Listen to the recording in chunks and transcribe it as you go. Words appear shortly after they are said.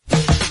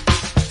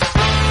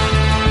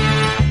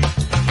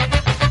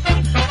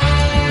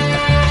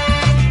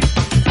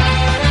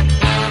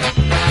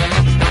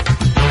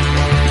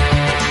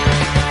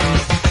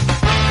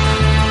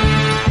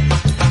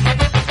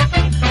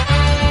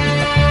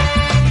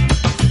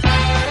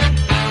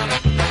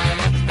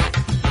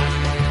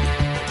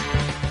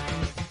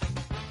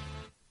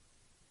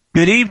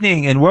Good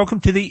evening and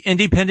welcome to the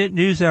Independent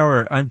News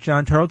Hour. I'm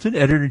John Tarleton,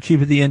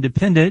 Editor-in-Chief of the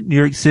Independent, New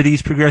York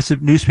City's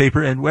progressive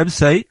newspaper and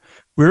website.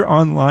 We're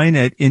online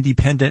at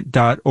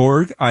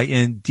indypendent.org,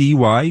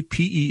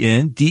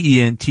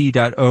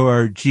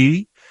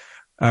 INDYPENDENT.org.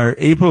 Our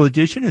April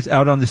edition is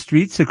out on the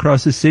streets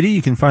across the city.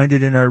 You can find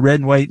it in our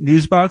red and white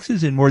news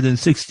boxes in more than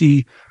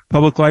 60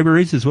 public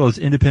libraries, as well as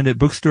independent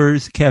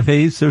bookstores,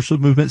 cafes, social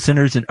movement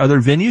centers, and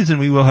other venues. And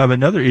we will have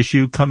another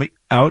issue coming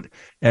out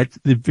at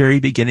the very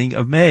beginning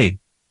of May.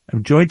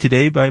 I'm joined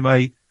today by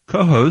my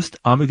co-host,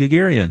 Amma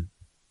Gagarian.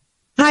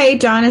 Hi,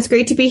 John. It's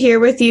great to be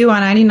here with you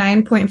on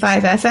 99.5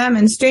 FM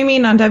and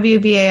streaming on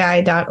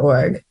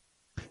WBAI.org.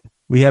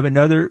 We have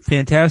another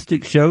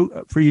fantastic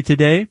show for you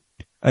today.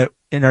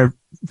 In our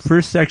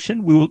first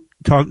section, we'll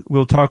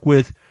talk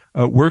with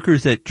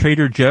workers at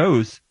Trader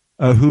Joe's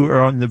who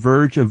are on the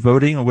verge of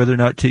voting on whether or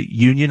not to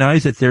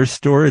unionize at their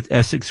store at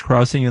Essex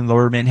Crossing in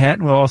Lower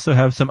Manhattan. We'll also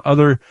have some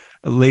other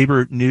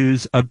labor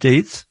news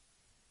updates.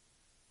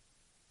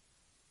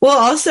 We'll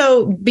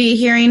also be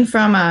hearing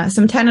from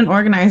some tenant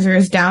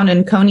organizers down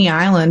in Coney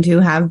Island who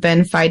have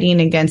been fighting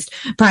against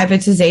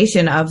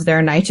privatization of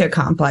their NYCHA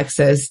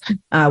complexes,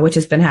 which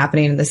has been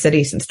happening in the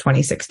city since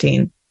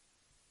 2016.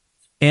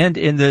 And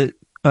in the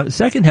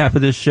second half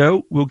of this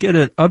show, we'll get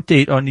an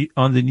update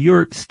on the New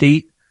York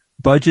State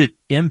budget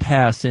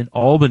impasse in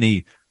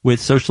Albany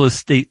with Socialist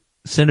State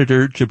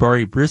Senator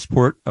Jabari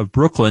Brisport of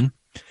Brooklyn.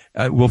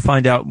 We'll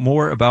find out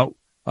more about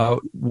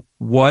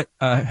what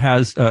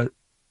has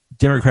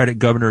Democratic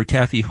Governor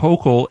Kathy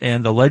Hochul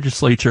and the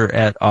legislature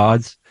at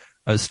odds,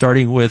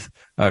 starting with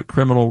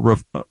criminal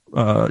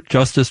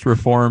justice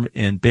reform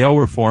and bail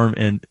reform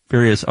and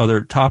various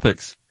other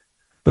topics.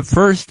 But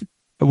first,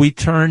 we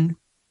turn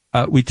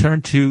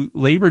to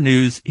labor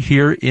news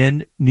here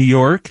in New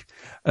York.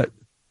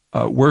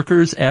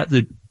 Workers at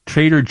the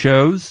Trader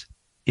Joe's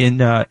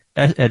at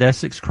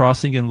Essex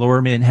Crossing in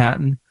Lower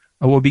Manhattan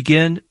will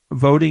begin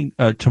voting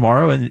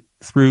tomorrow and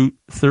through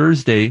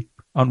Thursday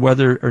on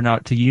whether or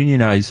not to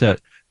unionize.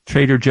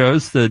 Trader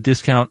Joe's, the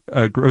discount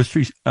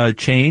grocery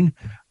chain,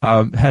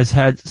 has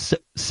had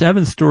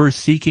 7 stores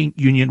seeking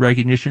union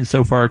recognition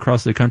so far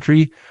across the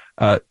country.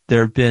 There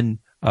have been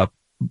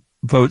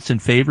votes in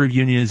favor of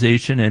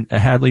unionization in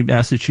Hadley,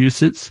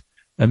 Massachusetts,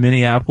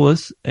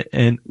 Minneapolis,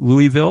 and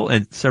Louisville,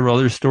 and several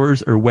other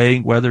stores are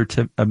weighing whether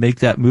to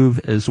make that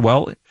move as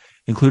well,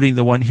 including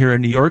the one here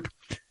in New York.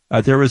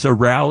 There was a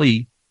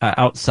rally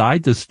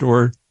outside the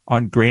store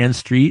on Grand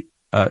Street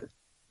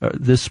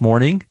this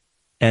morning,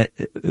 and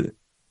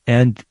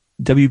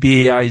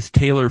WBAI's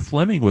Taylor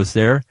Fleming was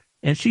there,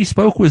 and she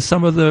spoke with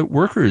some of the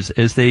workers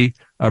as they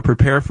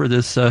prepare for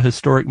this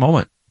historic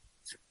moment.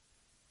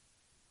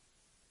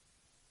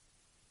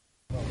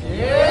 Who's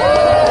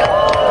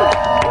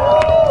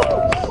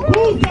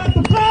got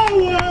the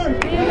power?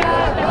 We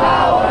got the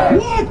power.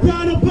 What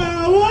kind of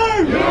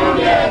power?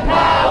 Union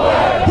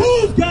power.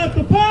 Who's got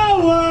the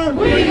power?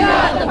 We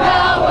got the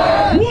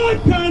power.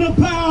 What kind of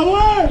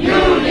power?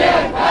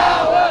 Union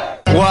power.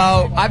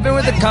 Well, I've been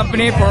with the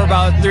company for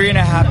about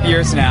 3.5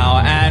 years now,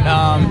 and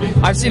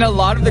I've seen a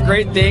lot of the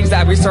great things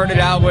that we started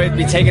out with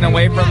be taken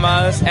away from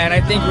us, and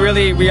I think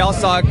really we all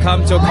saw it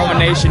come to a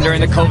culmination during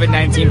the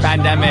COVID-19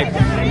 pandemic,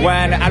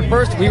 when at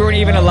first we weren't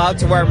even allowed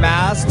to wear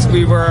masks.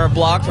 We were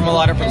blocked from a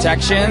lot of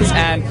protections,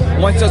 and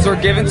once those were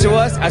given to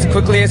us, as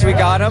quickly as we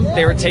got them,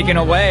 they were taken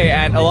away,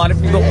 and a lot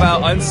of people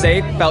felt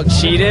unsafe, felt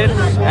cheated,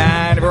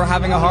 and were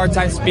having a hard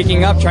time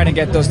speaking up, trying to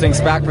get those things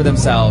back for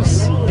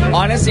themselves.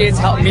 Honestly, it's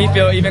helped me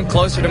feel even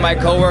closer to my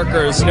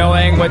coworkers,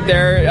 knowing what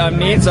their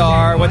needs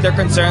are, what their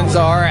concerns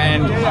are,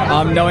 and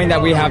knowing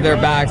that we have their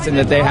backs and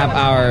that they have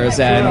ours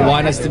and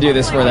want us to do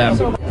this for them.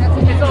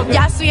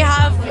 Yes, we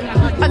have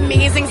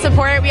amazing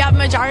support. We have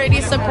majority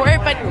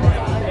support, but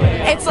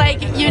it's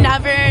like you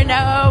never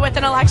know with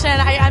an election.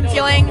 I'm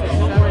feeling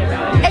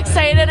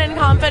excited and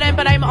confident,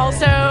 but I'm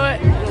also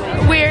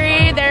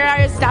weary. There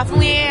is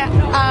definitely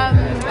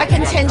a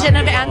contingent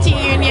of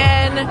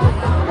anti-union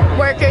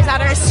workers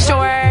at our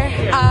store,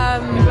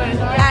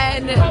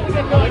 and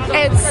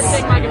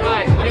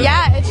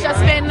it's just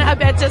been a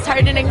bit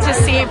disheartening to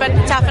see, but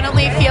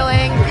definitely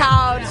feeling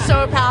proud,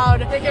 so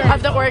proud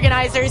of the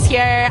organizers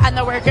here and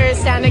the workers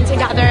standing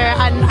together,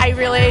 and I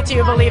really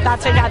do believe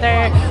that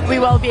together we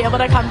will be able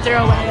to come through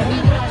a win.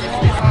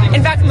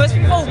 In fact, most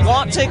people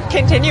want to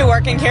continue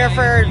working here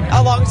for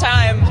a long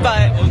time,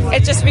 but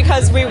it's just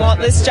because we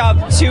want this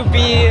job to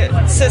be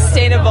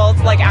sustainable,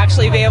 to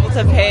actually be able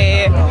to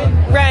pay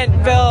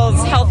rent, bills,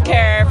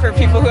 healthcare for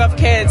people who have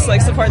kids,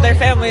 support their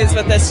families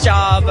with this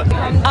job.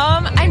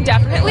 I'm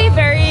definitely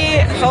very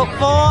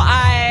hopeful.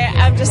 I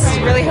am just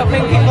really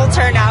hoping people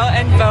turn out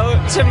and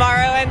vote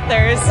tomorrow and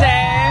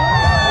Thursday.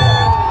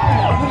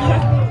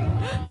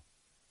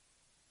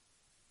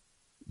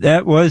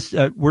 That was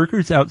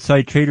workers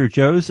outside Trader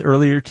Joe's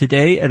earlier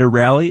today at a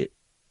rally.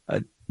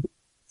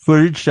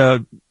 Footage,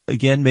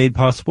 again, made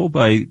possible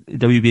by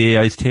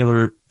WBAI's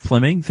Taylor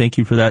Fleming. Thank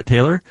you for that,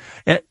 Taylor.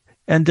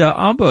 And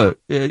Amba,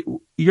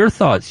 your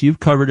thoughts. You've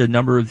covered a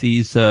number of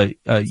these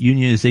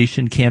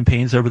unionization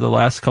campaigns over the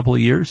last couple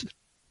of years.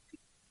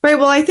 Right.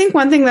 Well, I think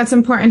one thing that's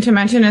important to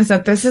mention is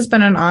that this has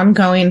been an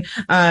ongoing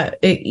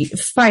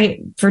fight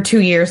for 2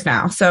 years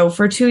now. So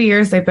for 2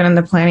 years, they've been in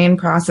the planning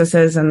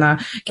processes and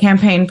the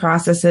campaign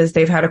processes.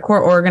 They've had a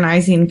core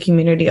organizing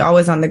community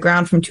always on the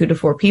ground from 2 to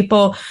 4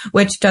 people,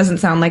 which doesn't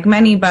sound like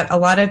many, but a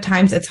lot of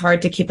times it's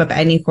hard to keep up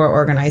any core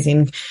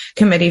organizing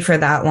committee for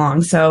that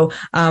long. So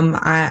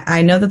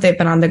I know that they've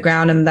been on the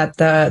ground and that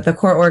the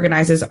core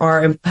organizers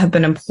have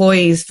been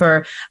employees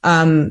for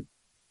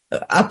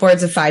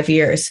upwards of 5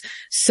 years.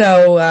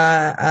 So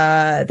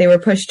they were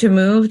pushed to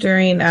move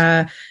during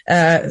the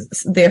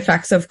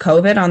effects of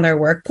COVID on their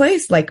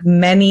workplace, like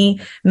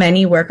many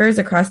workers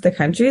across the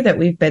country that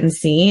we've been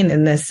seeing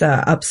in this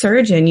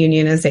upsurge in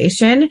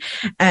unionization.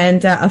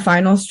 And a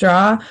final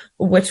straw,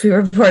 which we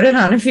reported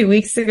on a few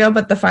weeks ago,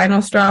 but the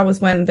final straw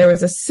was when there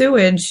was a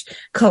sewage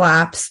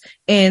collapse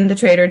in the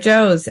Trader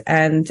Joe's,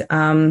 and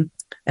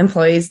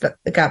employees that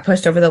got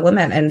pushed over the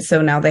limit. And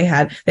so now they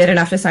had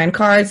enough to sign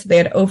cards. They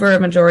had over a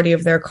majority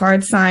of their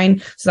cards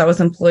signed. So that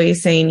was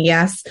employees saying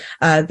yes,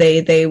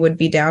 they would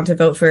be down to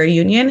vote for a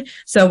union.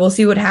 So we'll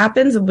see what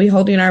happens. We'll be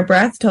holding our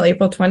breath till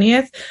April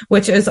 20th,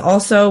 which is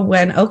also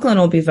when Oakland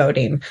will be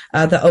voting,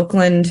 the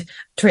Oakland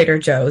Trader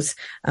Joe's.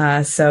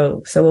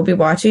 So we'll be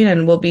watching,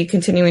 and we'll be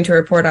continuing to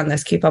report on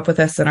this. Keep up with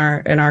us in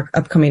our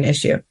upcoming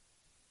issue.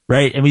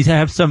 Right. And we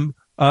have some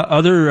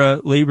other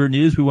labor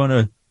news we want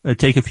to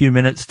take a few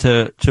minutes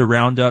to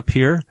round up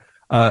here.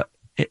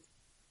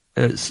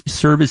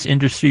 Service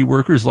industry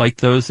workers like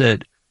those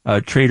at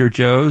Trader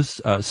Joe's,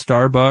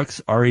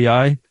 Starbucks,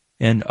 REI,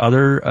 and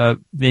other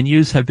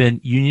venues have been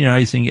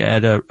unionizing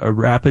at a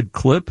rapid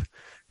clip,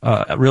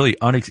 really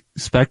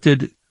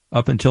unexpected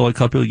up until a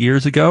couple of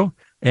years ago.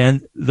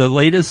 And the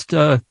latest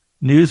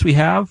news we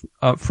have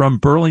from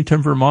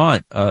Burlington,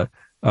 Vermont,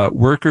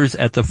 workers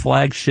at the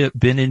flagship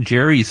Ben &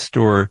 Jerry's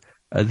store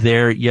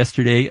there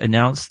yesterday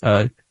announced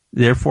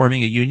they're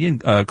forming a union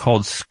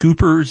called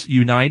Scoopers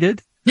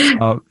United.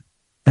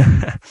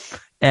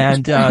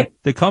 And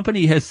the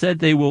company has said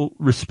they will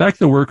respect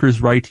the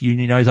workers' right to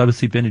unionize.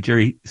 Obviously, Ben &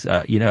 Jerry's,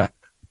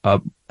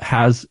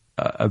 has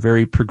a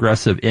very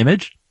progressive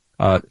image.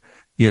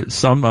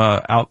 Some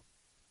outfits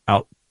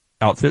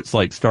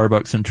like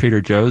Starbucks and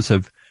Trader Joe's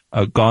have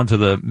gone to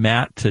the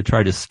mat to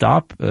try to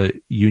stop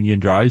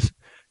union drives.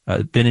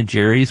 Ben &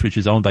 Jerry's, which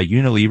is owned by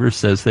Unilever,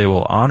 says they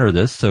will honor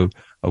this. So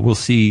we'll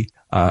see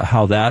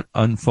how that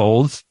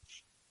unfolds.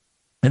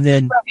 And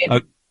then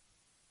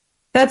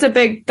that's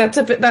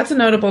a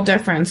notable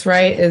difference,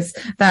 right? Is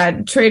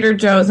that Trader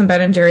Joe's and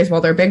Ben & Jerry's, while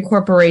they're big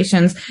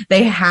corporations,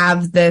 they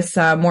have this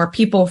more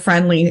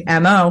people-friendly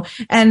MO.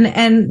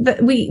 And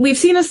we've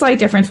seen a slight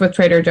difference with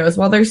Trader Joe's.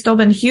 While there's still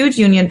been huge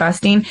union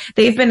busting,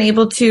 they've been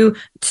able to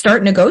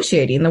start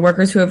negotiating, the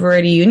workers who have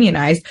already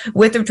unionized,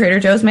 with the Trader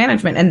Joe's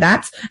management. And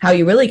that's how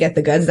you really get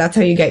the goods. That's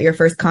how you get your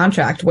first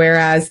contract.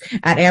 Whereas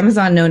at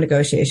Amazon, no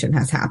negotiation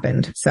has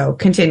happened. So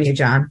continue,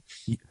 John.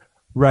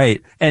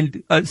 Right.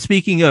 And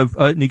speaking of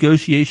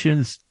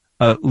negotiations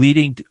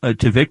leading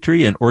to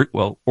victory and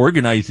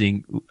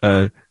organizing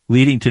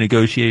leading to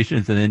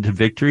negotiations and then to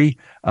victory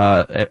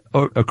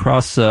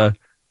across the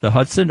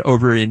Hudson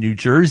over in New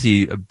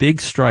Jersey, a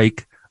big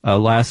strike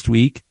last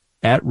week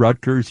at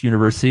Rutgers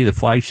University. The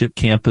flagship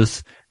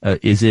campus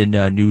is in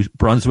New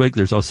Brunswick.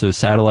 There's also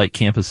satellite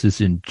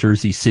campuses in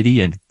Jersey City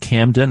and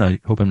Camden.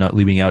 I hope I'm not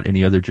leaving out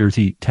any other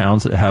Jersey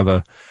towns that have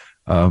a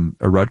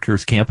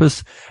Rutgers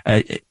campus.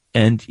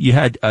 And you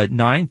had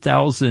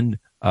 9,000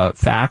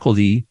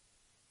 faculty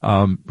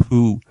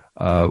who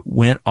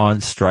went on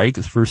strike,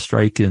 the first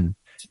strike in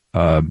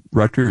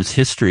Rutgers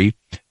history.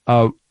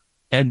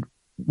 And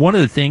one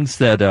of the things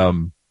that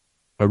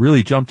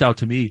really jumped out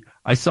to me,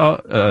 I saw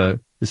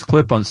this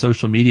clip on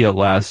social media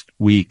last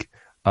week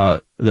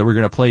that we're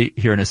going to play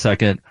here in a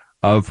second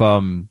of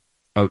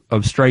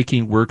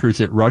striking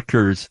workers at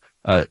Rutgers,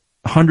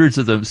 hundreds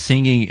of them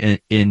singing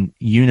in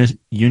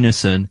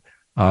unison,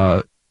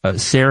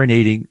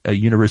 serenading a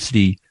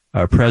university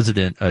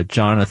president,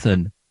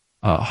 Jonathan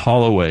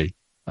Holloway.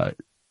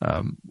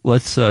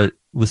 Let's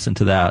listen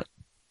to that.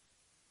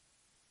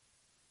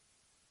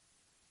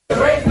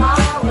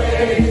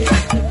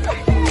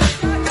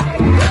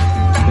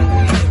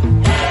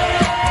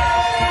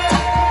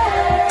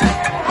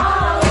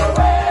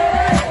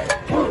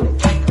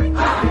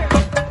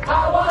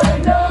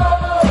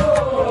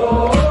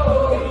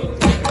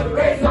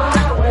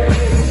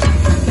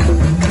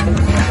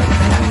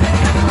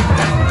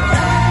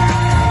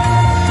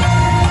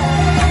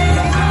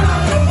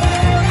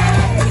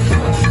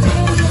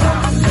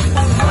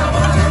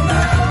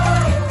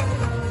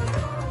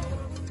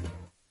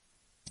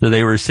 So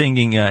they were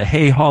singing,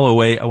 "Hey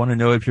Holloway, I want to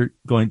know if you're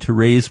going to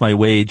raise my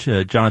wage."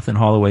 Jonathan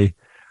Holloway,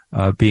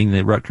 being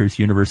the Rutgers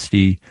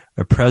University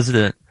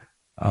president.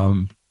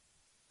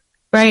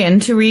 Right.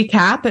 And to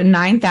recap,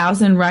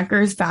 9,000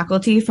 Rutgers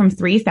faculty from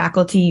 3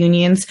 faculty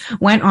unions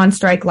went on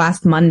strike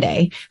last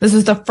Monday. This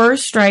was the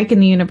first strike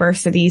in the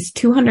university's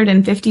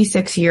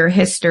 256-year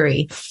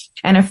history.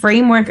 And a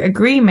framework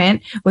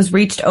agreement was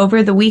reached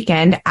over the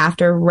weekend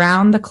after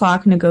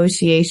round-the-clock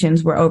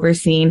negotiations were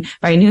overseen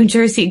by New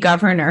Jersey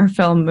Governor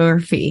Phil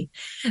Murphy.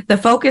 The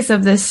focus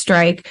of this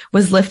strike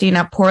was lifting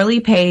up poorly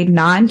paid,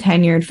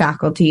 non-tenured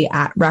faculty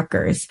at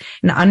Rutgers.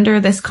 And under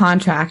this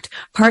contract,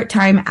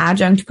 part-time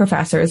adjunct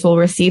professors will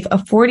receive a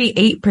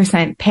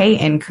 48% pay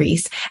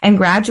increase, and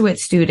graduate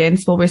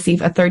students will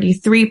receive a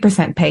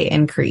 33% pay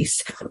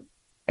increase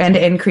and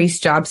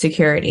increased job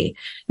security.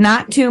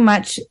 Not too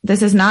much.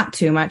 This is not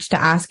too much to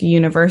ask a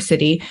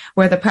university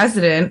where the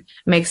president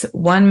makes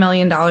 $1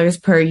 million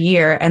per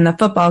year and the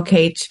football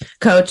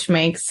coach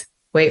makes,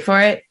 wait for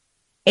it,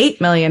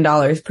 $8 million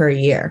per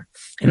year.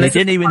 And they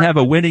didn't even have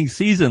a winning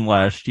season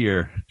last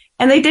year.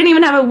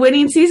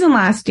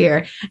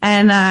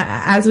 And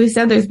as we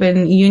said, there's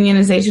been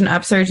unionization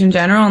upsurge in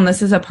general, and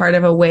this is a part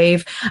of a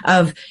wave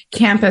of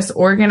campus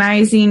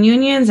organizing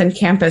unions and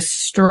campus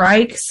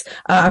strikes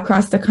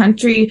across the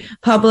country,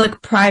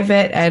 public,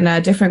 private,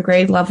 and different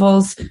grade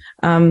levels.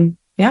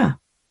 Yeah.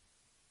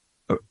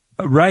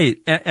 Right.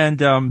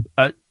 And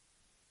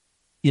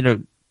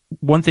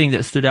one thing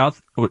that stood out,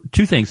 or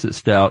two things that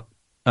stood out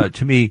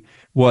to me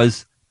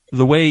was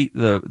the way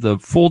the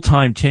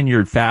full-time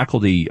tenured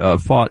faculty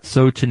fought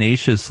so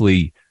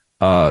tenaciously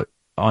on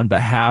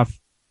behalf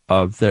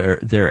of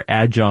their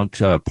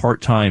adjunct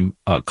part-time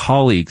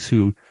colleagues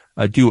who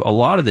do a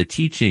lot of the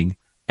teaching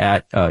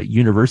at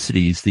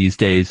universities these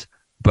days,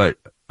 but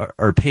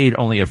are paid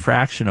only a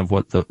fraction of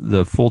what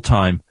the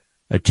full-time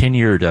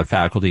tenured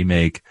faculty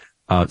make.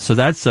 So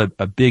that's a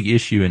big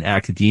issue in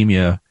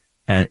academia,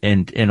 and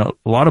in a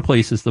lot of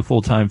places the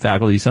full-time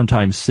faculty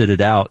sometimes sit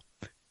it out.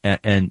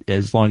 And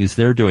as long as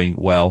they're doing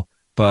well,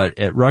 but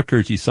at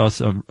Rutgers, you saw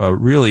some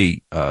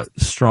really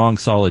strong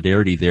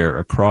solidarity there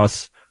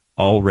across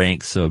all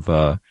ranks of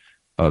the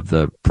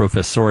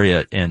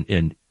professoriate,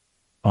 and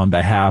on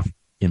behalf,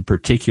 in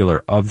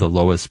particular, of the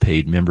lowest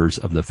paid members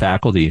of the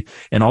faculty.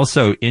 And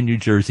also in New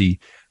Jersey,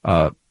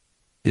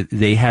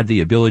 they had the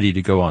ability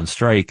to go on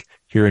strike.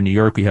 Here in New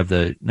York, we have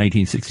the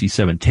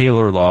 1967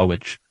 Taylor Law,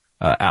 which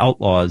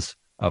outlaws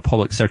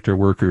public sector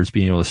workers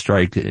being able to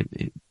strike.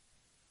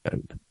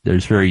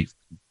 There's very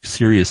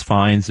serious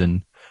fines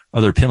and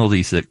other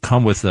penalties that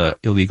come with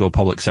illegal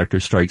public sector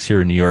strikes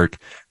here in New York.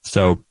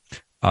 So,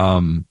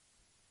 if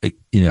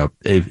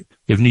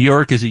New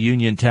York is a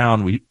union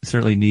town, we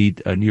certainly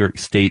need New York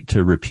State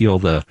to repeal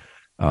the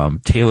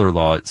Taylor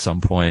Law at some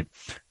point.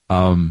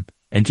 And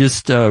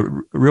just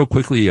real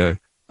quickly, a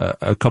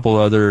couple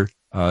other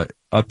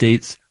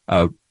updates.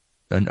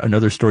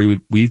 Another story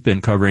we've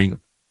been covering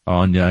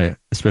on,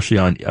 especially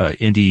on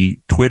Indy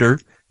Twitter,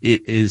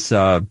 it is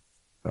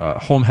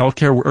home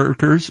healthcare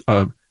workers,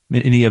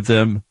 many of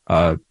them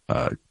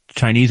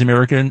Chinese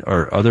American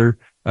or other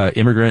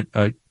immigrant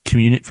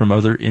from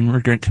other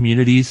immigrant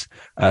communities,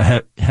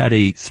 had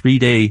a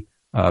 3-day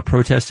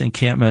protest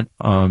encampment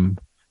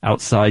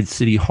outside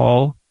City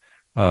Hall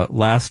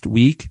last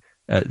week.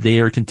 They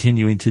are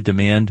continuing to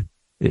demand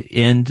the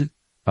end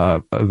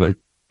of a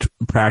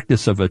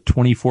practice of a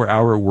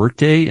 24-hour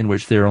workday in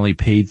which they're only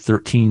paid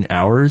 13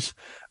 hours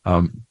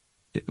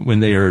when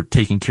they are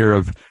taking care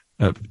of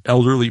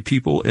elderly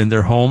people in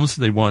their homes.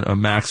 They want a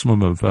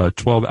maximum of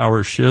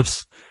 12-hour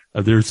shifts.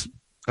 There's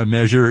a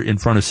measure in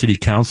front of City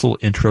Council,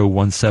 Intro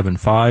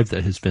 175,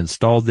 that has been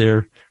stalled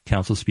there.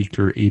 Council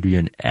Speaker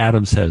Adrian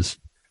Adams has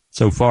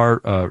so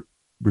far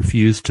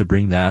refused to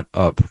bring that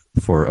up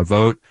for a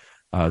vote.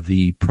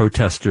 The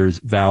protesters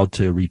vowed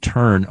to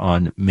return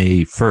on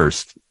May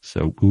 1st,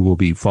 so we will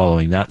be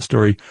following that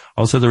story.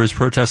 Also, there was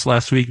protests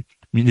last week.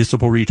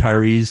 Municipal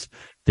retirees,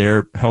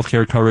 their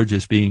healthcare coverage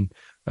is being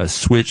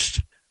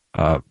switched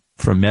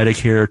from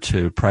Medicare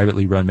to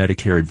privately run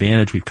Medicare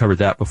Advantage. We've covered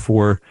that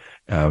before.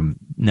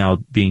 Now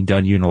being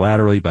done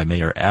unilaterally by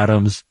Mayor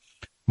Adams.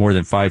 More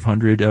than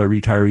 500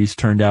 retirees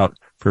turned out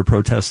for a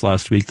protest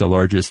last week, the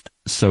largest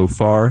so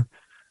far.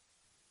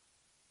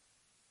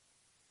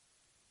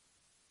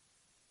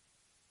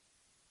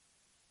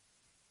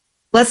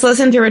 Let's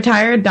listen to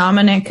retired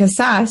Dominic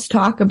Casas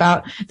talk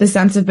about the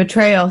sense of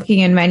betrayal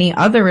he and many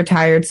other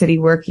retired city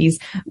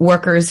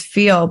workers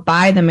feel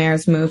by the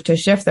mayor's move to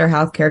shift their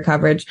health care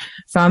coverage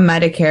from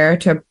Medicare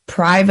to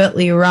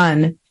privately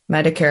run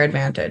Medicare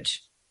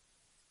Advantage.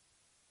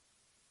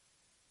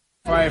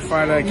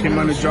 Firefighter, I came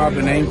on the job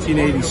in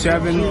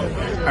 1987.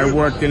 I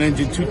worked in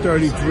Engine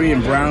 233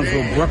 in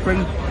Brownsville,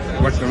 Brooklyn.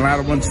 Worked in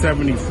Ladder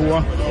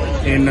 174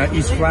 in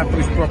East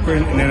Flatbush,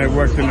 Brooklyn, and then I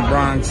worked in the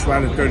Bronx,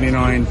 Ladder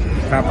 39,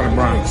 top of the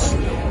Bronx.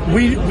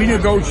 We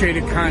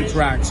negotiated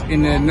contracts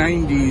in the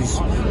 90s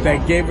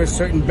that gave us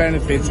certain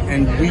benefits,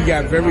 and we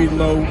got very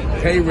low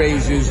pay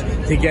raises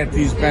to get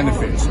these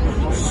benefits.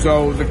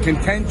 So the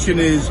contention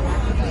is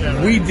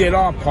we did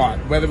our part,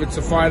 whether it's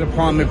the fire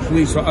department,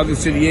 police, or other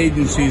city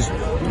agencies,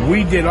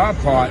 we did our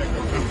part.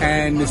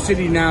 And the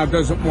city now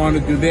doesn't want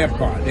to do their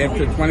part.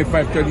 After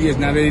 25, 30 years,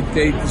 now they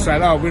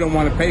decide, we don't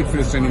want to pay for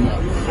this anymore.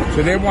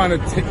 So they want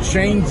to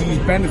change these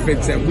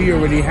benefits that we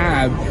already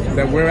have,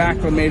 that we're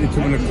acclimated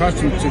to and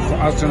accustomed to for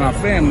us and our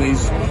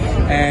families,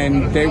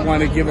 and they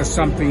want to give us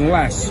something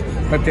less.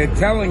 but they're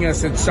telling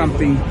us it's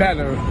something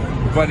better,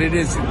 but it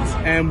isn't.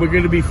 And we're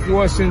going to be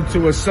forced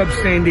into a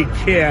substandard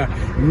care,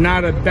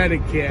 not a better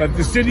care. But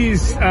the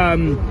city's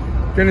going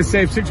to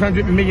save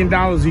 $600 million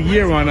a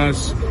year on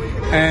us,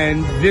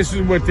 and this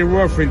is what they're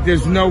offering.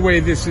 There's no way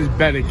this is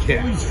better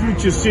care. These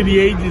future city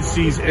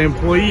agencies and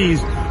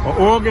employees are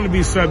all going to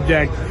be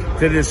subject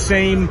to the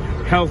same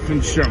health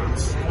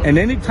insurance. And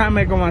anytime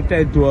I go out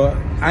that door,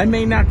 I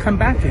may not come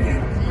back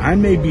again. I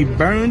may be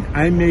burned,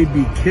 I may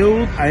be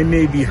killed, I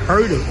may be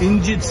hurt or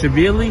injured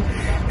severely.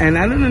 And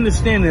I don't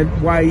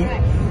understand why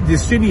the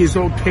city is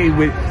okay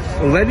with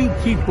letting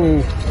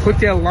people put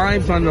their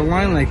lives on the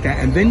line like that.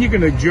 And then you're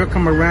going to jerk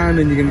them around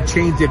and you're going to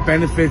change their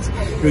benefits.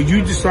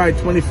 You decide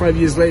 25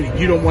 years later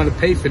you don't want to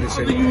pay for this.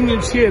 The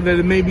unions here that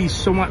are maybe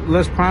somewhat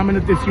less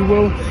prominent, if you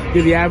will,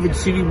 you're the average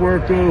city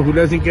worker who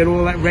doesn't get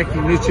all that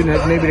recognition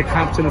that maybe the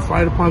cops and the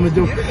fire department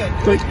do.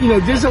 But,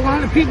 there's a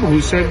lot of people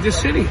who serve this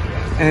city.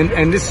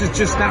 And this is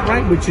just not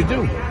right what you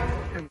do.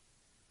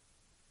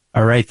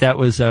 All right. That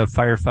was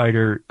retired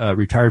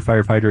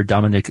firefighter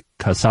Dominic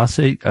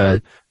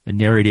Casase,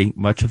 narrating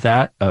much of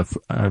that,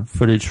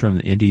 footage from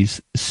the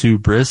Indy's Sue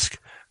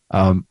Brisk.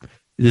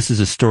 This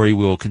is a story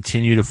we'll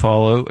continue to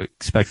follow.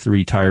 Expect the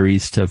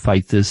retirees to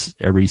fight this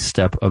every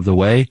step of the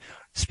way.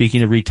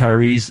 Speaking of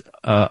retirees,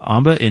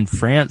 Amba, in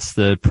France,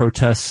 the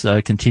protests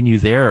continue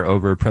there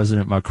over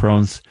President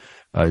Macron's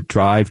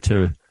drive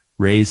to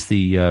raise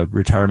the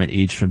retirement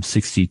age from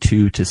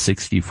 62 to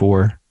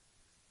 64.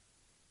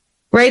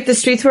 Right. The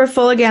streets were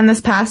full again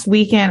this past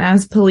weekend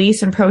as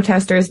police and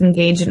protesters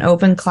engaged in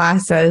open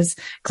clashes,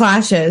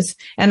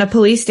 and a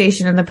police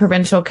station in the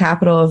provincial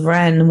capital of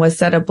Rennes was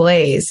set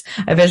ablaze,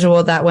 a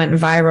visual that went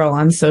viral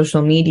on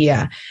social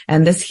media.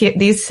 And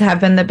these have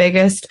been the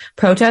biggest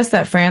protests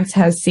that France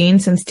has seen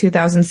since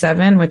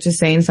 2007, which is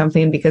saying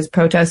something because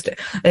protest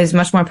is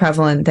much more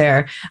prevalent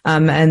there,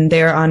 and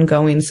they're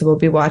ongoing. So we'll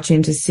be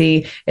watching to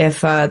see if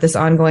this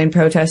ongoing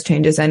protest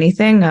changes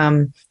anything,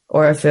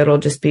 or if it'll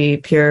just be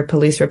pure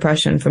police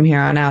repression from here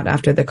on out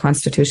after the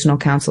Constitutional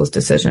Council's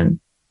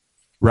decision.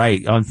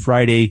 Right. On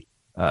Friday,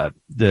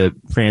 the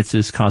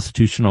France's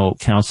Constitutional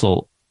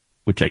Council,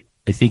 which I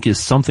think is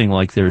something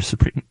like their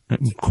Supreme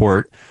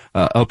Court,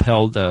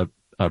 upheld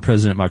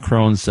President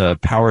Macron's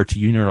power to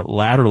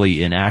unilaterally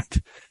enact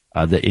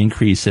the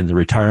increase in the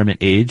retirement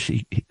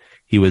age.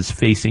 He was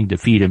facing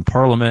defeat in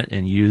Parliament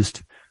and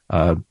used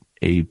a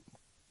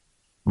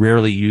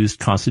rarely used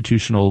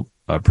constitutional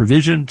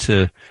provision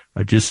to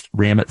just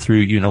ram it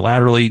through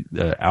unilaterally.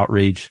 The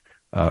outrage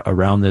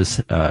around this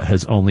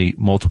has only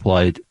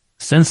multiplied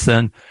since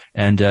then,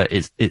 and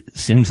it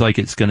seems like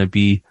it's going to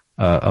be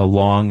a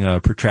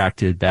long,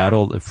 protracted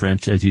battle. The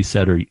French, as you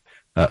said, are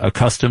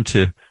accustomed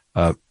to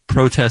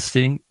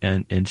protesting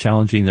and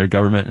challenging their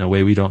government in a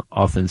way we don't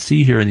often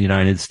see here in the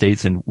United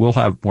States, and we'll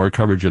have more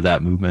coverage of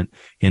that movement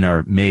in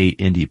our May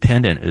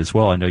Indypendent as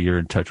well. I know you're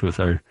in touch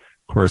with our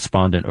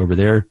correspondent over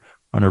there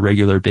on a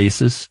regular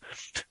basis.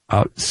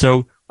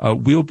 So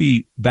we'll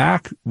be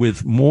back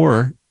with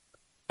more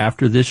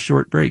after this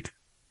short break.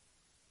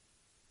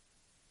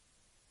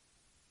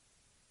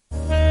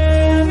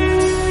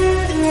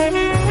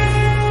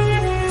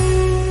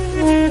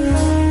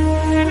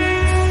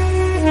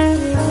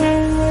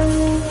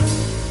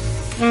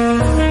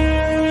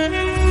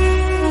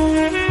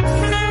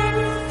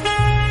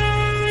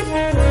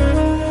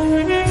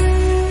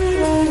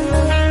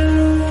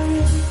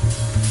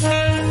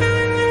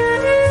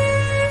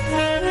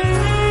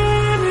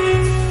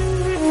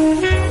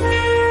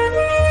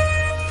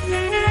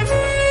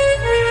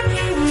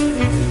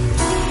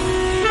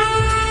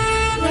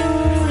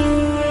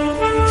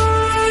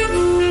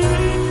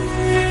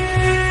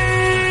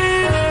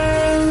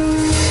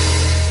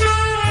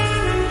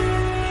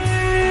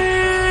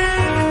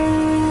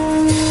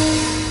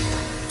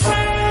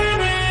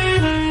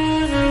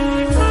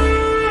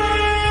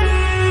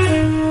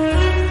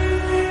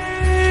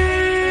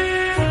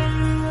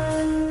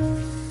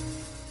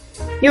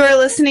 You are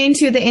listening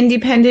to the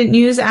Indypendent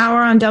News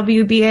Hour on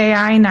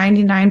WBAI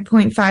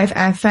 99.5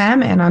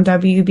 FM and on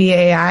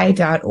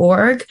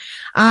WBAI.org.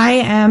 I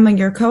am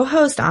your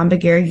co-host, Amba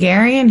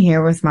Garigarian,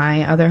 here with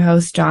my other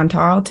host, John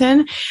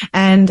Tarleton.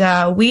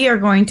 And we are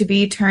going to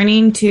be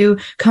turning to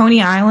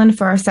Coney Island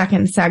for our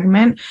second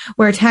segment,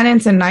 where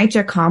tenants in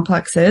NYCHA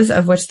complexes,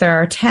 of which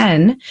there are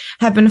 10,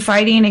 have been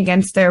fighting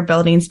against their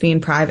buildings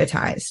being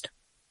privatized.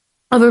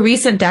 Over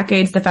recent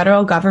decades, the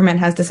federal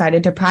government has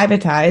decided to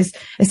privatize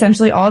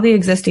essentially all the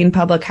existing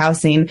public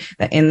housing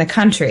in the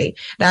country.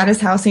 That is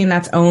housing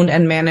that's owned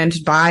and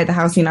managed by the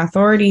housing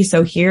authority.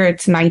 So here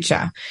it's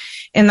NYCHA.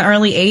 In the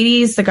early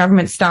 80s, the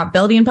government stopped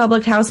building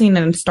public housing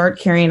and started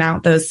carrying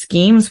out those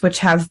schemes, which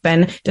have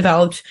been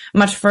developed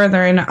much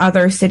further in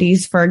other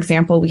cities. For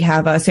example, we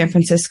have San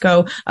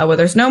Francisco, where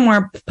there's no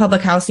more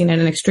public housing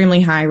and an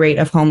extremely high rate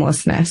of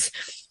homelessness.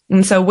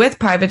 And so with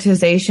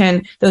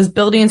privatization, those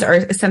buildings are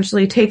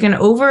essentially taken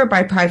over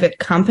by private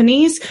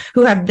companies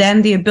who have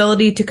then the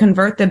ability to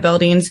convert the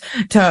buildings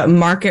to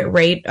market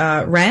rate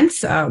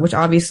rents, which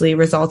obviously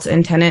results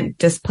in tenant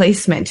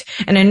displacement.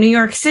 And in New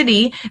York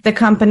City, the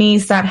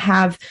companies that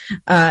have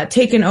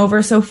taken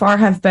over so far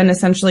have been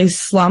essentially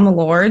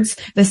slumlords.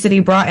 The city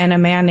brought in a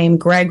man named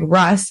Greg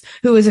Russ,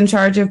 who is in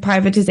charge of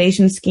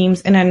privatization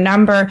schemes in a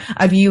number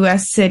of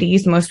U.S.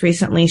 cities, most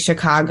recently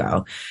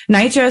Chicago.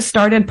 NYCHA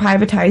started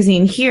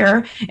privatizing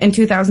here in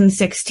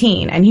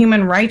 2016, and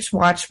Human Rights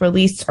Watch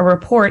released a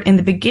report in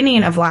the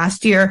beginning of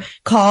last year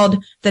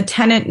called The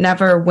Tenant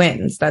Never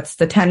Wins. That's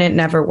The Tenant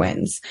Never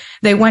Wins.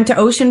 They went to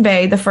Ocean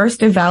Bay, the first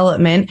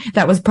development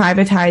that was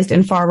privatized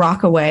in Far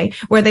Rockaway,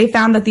 where they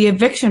found that the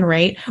eviction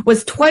rate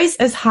was twice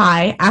as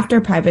high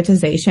after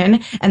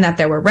privatization and that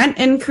there were rent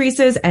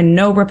increases and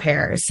no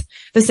repairs.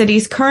 The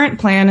city's current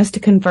plan is to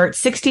convert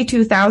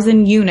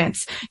 62,000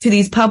 units to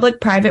these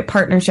public-private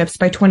partnerships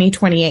by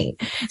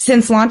 2028.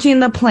 Since launching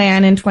the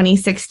plan in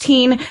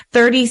 2016,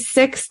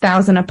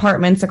 36,000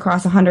 apartments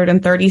across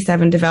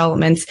 137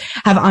 developments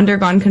have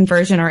undergone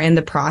conversion or are in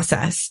the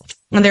process.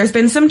 And there's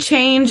been some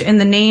change in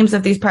the names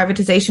of these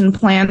privatization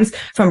plans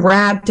from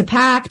RAD to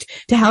PACT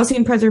to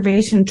housing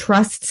preservation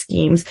trust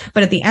schemes.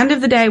 But at the end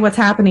of the day, what's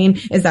happening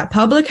is that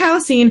public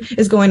housing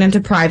is going into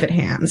private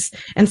hands.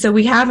 And so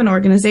we have an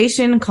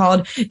organization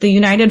called the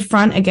United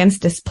Front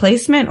Against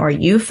Displacement, or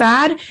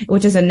UFAD,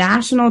 which is a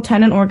national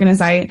tenant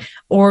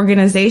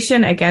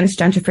organization against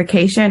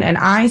gentrification. And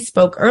I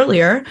spoke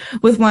earlier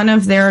with one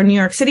of their New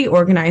York City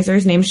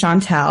organizers named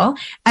Chantel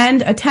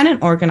and a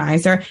tenant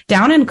organizer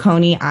down in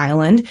Coney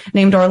Island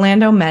named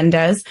Orlando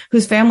Mendez,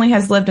 whose family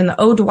has lived in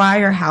the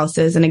O'Dwyer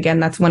houses. And again,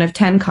 that's one of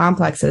 10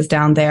 complexes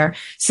down there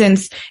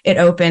since it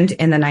opened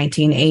in the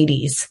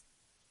 1980s.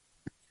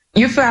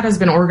 UFAD has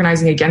been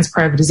organizing against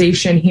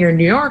privatization here in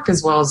New York,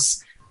 as well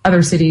as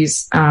other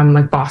cities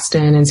like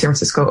Boston and San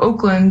Francisco,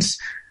 Oakland,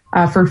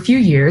 for a few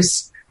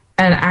years.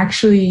 And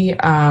actually,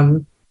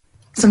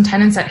 some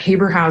tenants at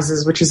Haber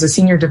Houses, which is a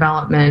senior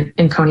development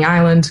in Coney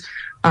Island,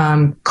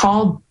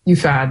 called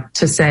UFAD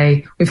to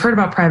say, we've heard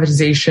about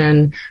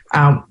privatization,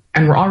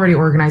 and we're already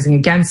organizing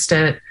against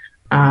it,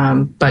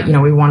 but,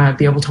 we want to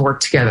be able to work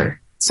together.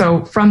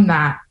 So from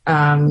that,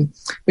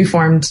 we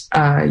formed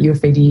a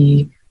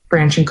UFAD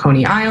branch in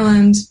Coney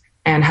Island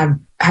and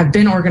have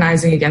been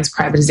organizing against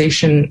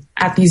privatization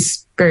at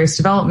these various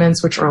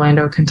developments, which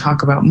Orlando can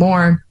talk about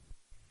more.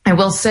 I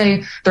will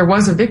say there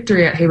was a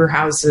victory at Haber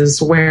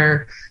Houses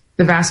where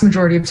the vast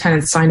majority of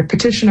tenants signed a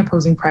petition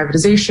opposing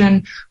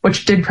privatization,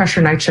 which did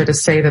pressure NYCHA to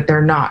say that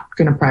they're not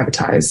going to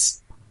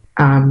privatize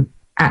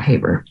at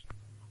Haber.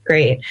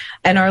 Great.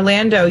 And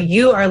Orlando,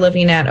 you are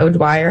living at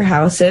O'Dwyer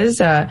Houses.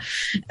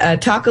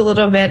 Talk a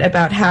little bit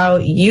about how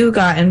you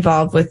got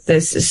involved with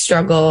this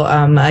struggle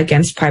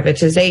against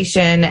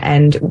privatization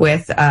and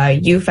with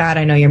UFAD.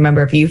 I know you're a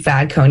member of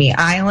UFAD Coney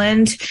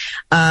Island.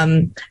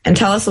 And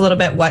tell us a little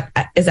bit what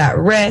is at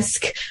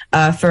risk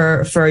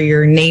for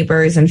your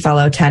neighbors and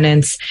fellow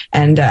tenants,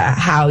 and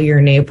how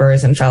your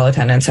neighbors and fellow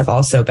tenants have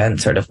also been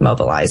sort of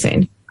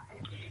mobilizing.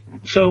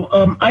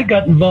 So I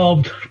got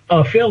involved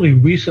fairly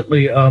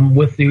recently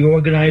with the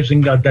organizing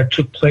that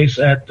took place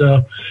at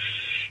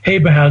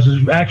Haber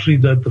Houses. Actually,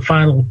 the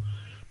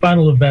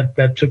final event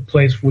that took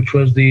place, which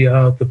was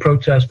the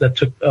protest that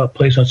took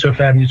place on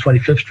Surf Avenue,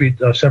 25th Street,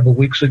 several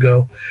weeks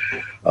ago.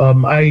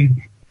 I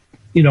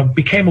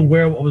became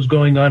aware of what was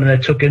going on, and I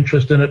took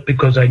interest in it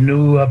because I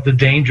knew of the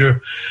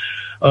danger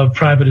of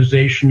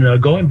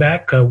privatization going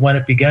back when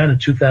it began in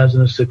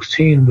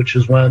 2016, which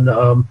is when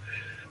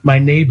my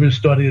neighbors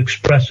started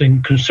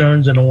expressing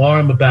concerns and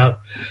alarm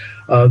about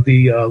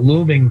the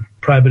looming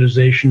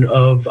privatization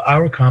of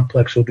our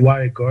complex,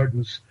 O'Dwyer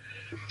Gardens.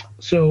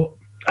 So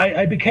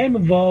I became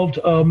involved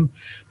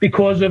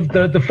because of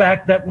the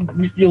fact that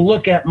you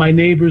look at my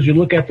neighbors, you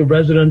look at the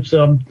residents,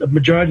 the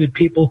majority of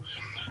people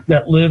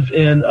that live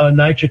in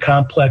NYCHA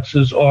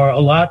complexes are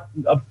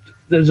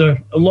there's a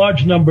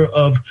large number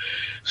of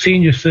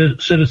senior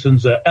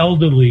citizens,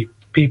 elderly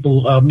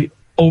people,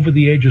 over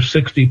the age of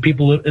 60,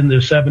 people in their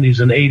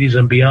 70s and 80s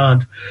and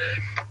beyond.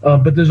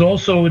 But there's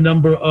also a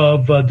number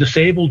of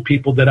disabled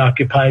people that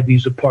occupy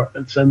these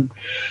apartments. And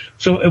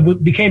so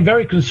it became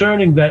very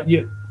concerning that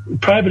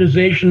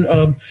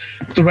privatization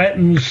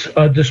threatens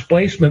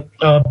displacement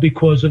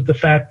because of the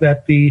fact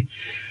that the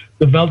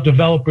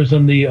developers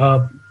and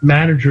the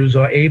managers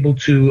are able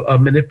to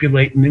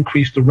manipulate and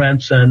increase the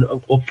rents and,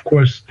 of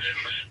course,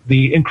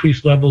 the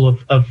increased level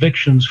of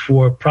evictions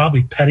for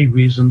probably petty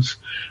reasons,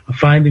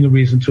 finding a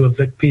reason to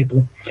evict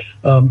people,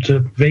 to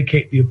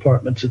vacate the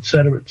apartments, et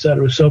cetera, et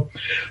cetera. So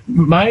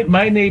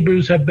my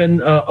neighbors have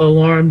been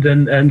alarmed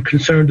and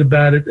concerned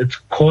about it. It's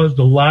caused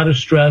a lot of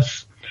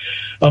stress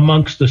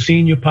amongst the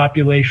senior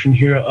population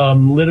here.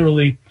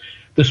 Literally,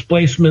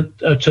 displacement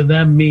to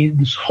them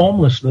means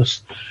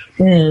homelessness.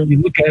 You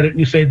look at it and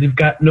you say they've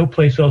got no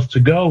place else to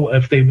go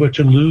if they were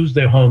to lose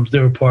their homes,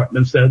 their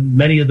apartments.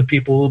 Many of the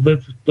people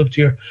lived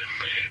here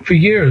for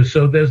years.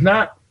 So there's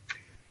not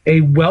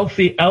a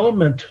wealthy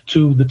element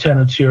to the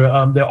tenants here.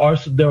 There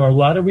are a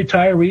lot of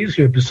retirees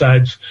here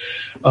besides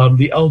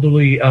the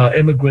elderly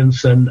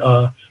immigrants and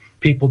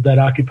people that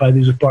occupy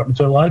these apartments.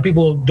 So a lot of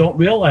people don't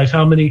realize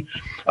how many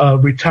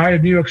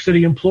retired New York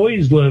City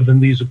employees live in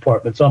these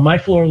apartments. On my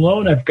floor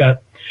alone, I've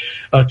got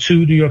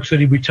 2 New York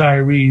City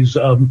retirees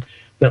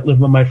that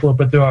live on my floor,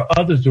 but there are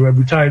others. There are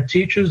retired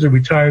teachers, there are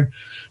retired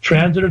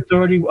transit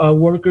authority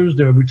workers,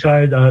 there are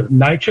retired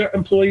NYCHA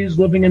employees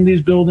living in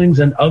these buildings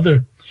and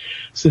other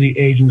city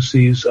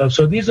agencies.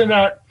 So these are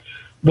not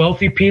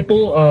wealthy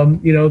people.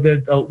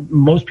 That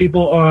most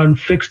people are on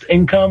fixed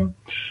income.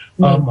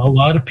 A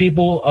lot of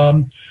people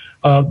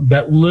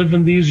that live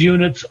in these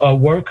units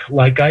work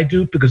like I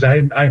do because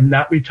I'm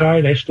not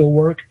retired. I still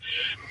work.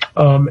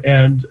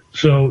 And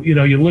so,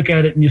 you look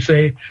at it and you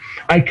say,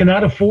 I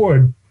cannot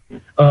afford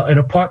an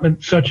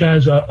apartment such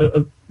as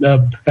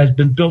has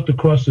been built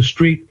across the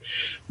street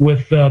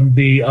with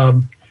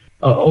the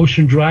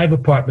Ocean Drive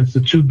apartments,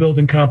 the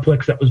 2-building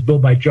complex that was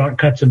built by John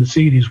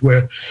Katsimatidis,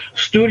 where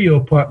studio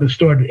apartments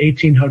started at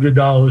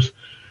 $1,800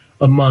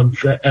 a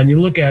month. And you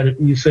look at it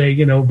and you say,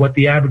 what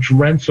the average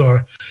rents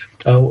are,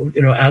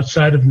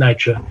 outside of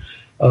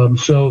NYCHA.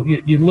 So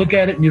you look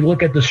at it and you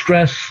look at the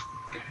stress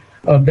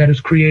that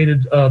is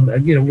created,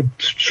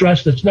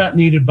 stress that's not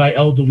needed by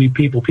elderly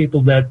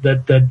people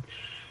that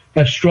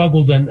have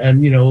struggled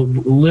and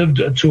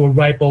lived to a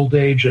ripe old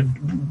age,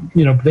 and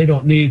they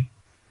don't need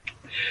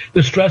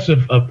the stress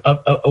of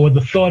or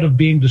the thought of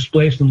being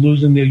displaced and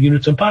losing their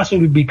units and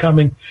possibly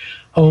becoming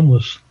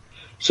homeless.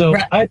 So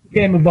right. I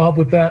became involved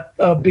with that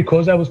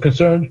because I was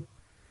concerned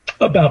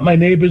about my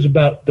neighbors,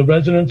 about the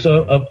residents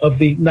of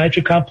the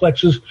NYCHA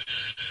complexes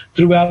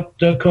throughout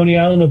Coney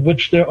Island, of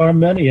which there are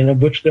many, and of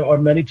which there are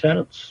many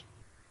tenants.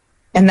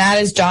 And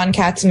that is John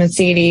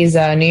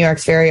Katsimatidis, New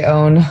York's very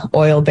own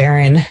oil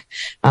baron.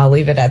 I'll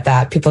leave it at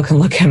that. People can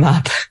look him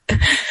up.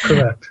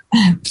 Correct.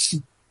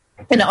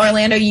 And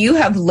Orlando, you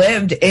have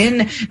lived in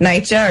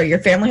NYCHA, or your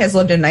family has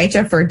lived in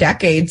NYCHA for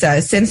decades,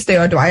 since the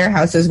O'Dwyer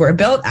houses were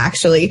built,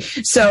 actually.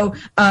 So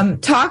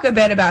talk a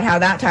bit about how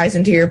that ties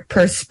into your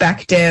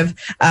perspective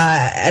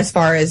as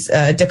far as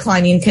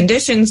declining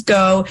conditions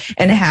go,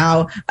 and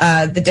how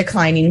the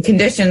declining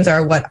conditions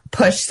are what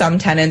push some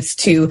tenants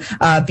to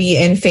be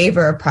in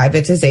favor of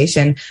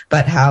privatization,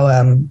 but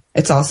how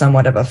it's all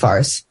somewhat of a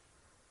farce.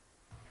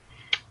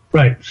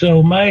 Right.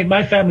 So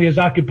my family has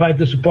occupied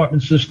this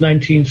apartment since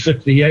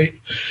 1968,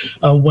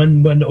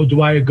 when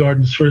O'Dwyer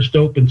Gardens first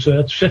opened. So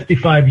that's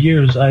 55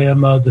 years. I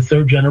am the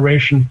third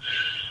generation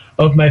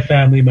of my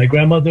family. My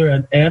grandmother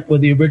and aunt were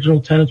the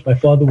original tenants. My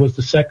father was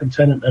the second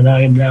tenant, and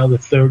I am now the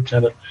third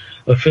tenant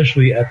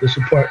officially at this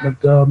apartment.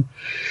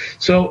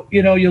 So,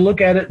 you look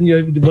at it,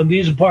 and when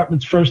these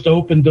apartments first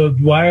opened, the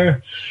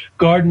O'Dwyer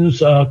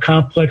Gardens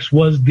complex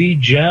was the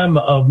gem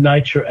of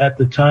NYCHA at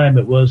the time.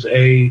 It was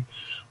a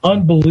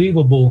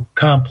unbelievable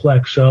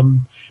complex.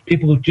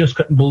 People who just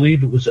couldn't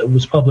believe it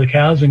was public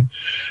housing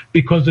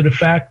because of the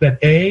fact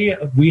that A,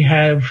 we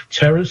have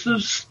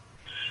terraces,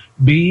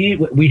 B,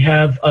 we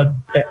have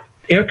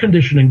air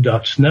conditioning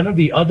ducts. None of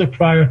the other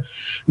prior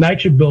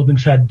NYCHA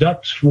buildings had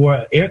ducts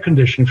for air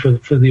conditioning,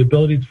 for the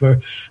ability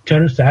for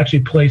tenants to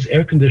actually place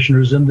air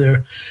conditioners in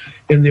their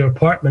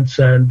apartments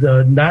and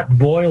not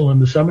boil in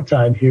the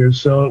summertime here.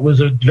 So it was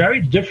a very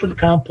different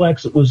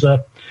complex. It was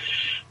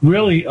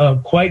really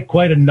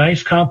quite a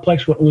nice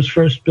complex when it was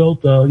first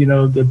built.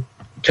 The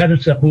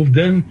tenants that moved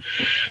in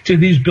to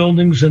these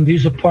buildings and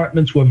these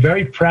apartments were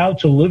very proud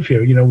to live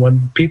here.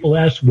 When people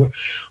asked,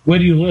 where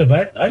do you live?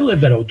 I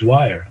live at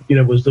O'Dwyer.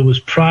 There was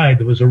pride.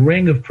 There was a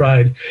ring of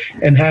pride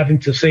in having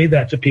to say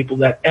that to people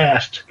that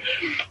asked.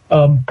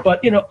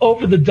 But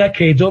over the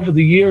decades, over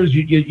the years,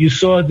 you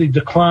saw the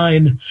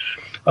decline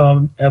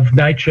of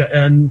NYCHA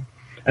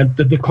and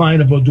the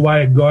decline of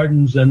O'Dwyer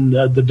Gardens, and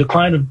the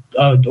decline of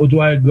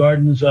O'Dwyer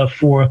Gardens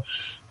for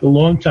the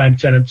longtime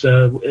tenants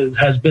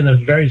has been a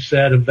very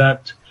sad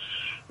event.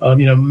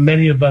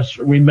 Many of us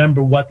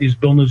remember what these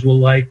buildings were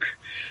like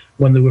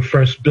when they were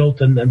first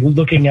built, and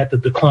looking at the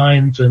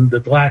declines and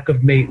the lack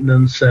of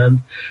maintenance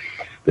and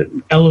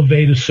the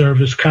elevator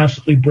service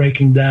constantly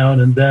breaking down.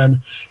 And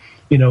then,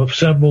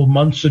 several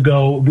months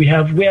ago, we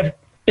have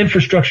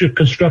infrastructure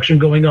construction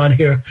going on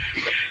here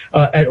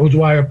at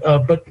O'Dwyer,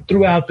 but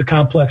throughout the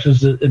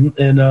complexes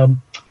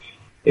in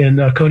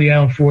Coney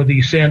Island for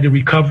the Sandy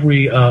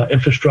recovery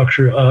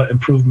infrastructure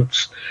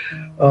improvements.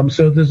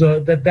 So there's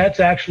that's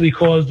actually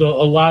caused a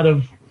lot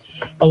of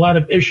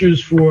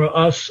issues for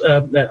us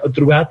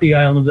throughout the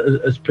island,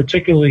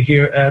 particularly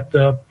here at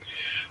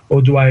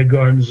O'Dwyer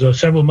Gardens.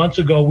 Several months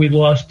ago, we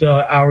lost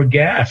our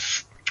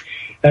gas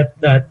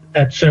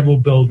at several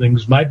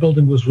buildings. My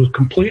building was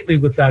completely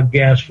without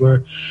gas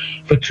for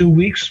 2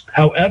 weeks.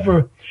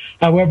 However,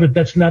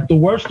 that's not the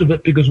worst of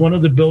it, because one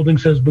of the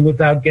buildings has been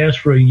without gas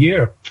for a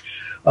year.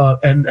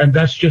 And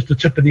that's just the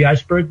tip of the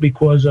iceberg,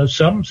 because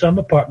some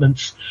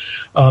apartments,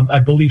 I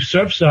believe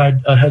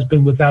Surfside has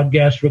been without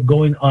gas for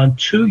going on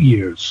 2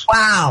 years.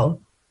 Wow.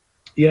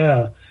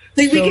 Yeah.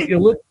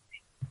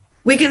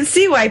 We can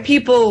see why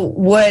people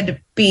would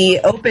be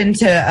open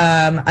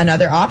to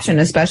another option,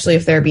 especially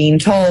if they're being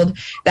told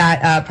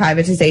that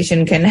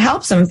privatization can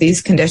help some of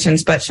these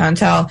conditions. But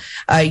Chantal,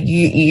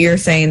 you're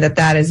saying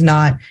that is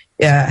not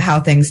how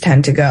things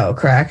tend to go,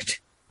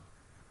 correct?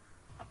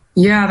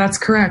 Yeah, that's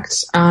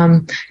correct.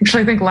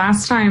 Actually, I think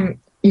last time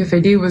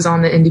UFAD was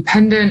on the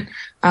Indypendent,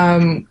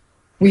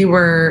 we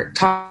were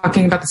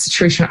talking about the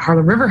situation at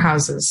Harlem River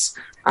Houses.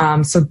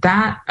 So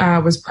that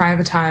was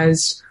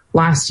privatized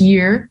last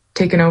year,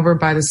 taken over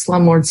by the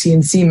slumlord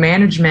CNC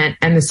management,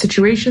 and the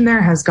situation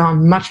there has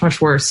gone much, much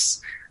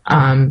worse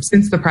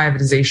since the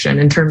privatization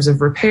in terms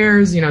of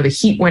repairs. The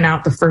heat went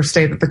out the first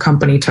day that the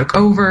company took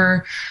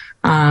over.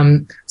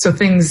 So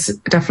things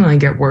definitely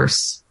get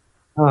worse.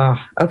 Oh,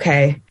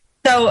 okay.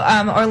 So,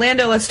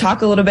 Orlando, let's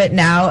talk a little bit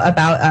now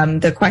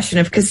about the question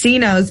of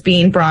casinos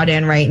being brought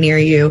in right near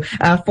you.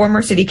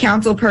 Former city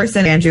council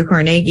person Andrew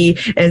Carnegie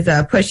is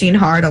pushing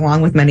hard,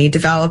 along with many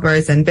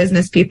developers and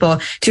business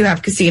people, to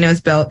have casinos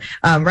built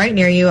right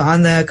near you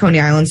on the Coney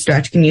Island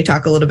stretch. Can you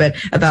talk a little bit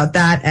about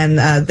that and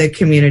the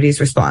community's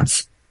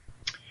response?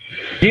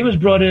 He was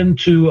brought in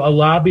to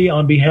lobby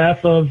on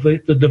behalf of the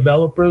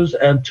developers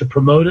and to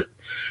promote it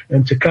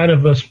and to kind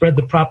of spread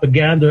the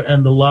propaganda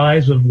and the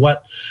lies of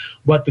what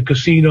the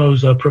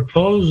casinos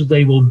propose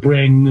they will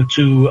bring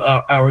to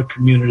our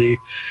community.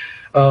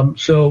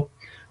 So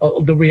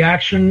the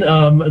reaction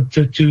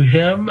to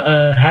him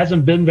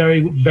hasn't been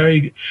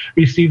very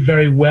received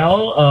very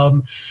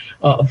well.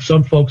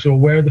 Some folks are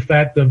aware of the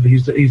fact that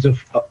he's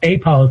a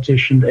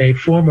politician, a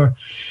former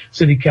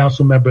city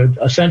council member,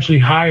 essentially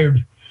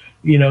hired,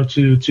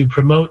 to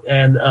promote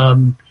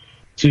and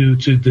to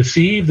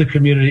deceive the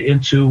community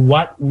into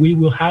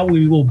how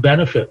we will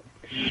benefit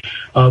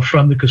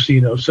from the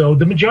casino. So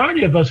the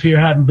majority of us here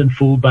haven't been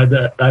fooled by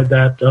that.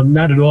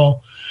 Not at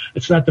all.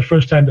 It's not the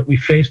first time that we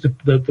faced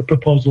the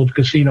proposal of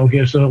casino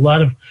here. So a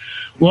lot of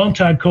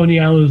longtime Coney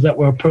Islanders that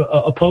were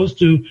opposed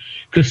to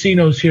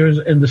casinos here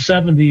in the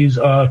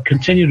 70s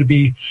continue to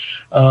be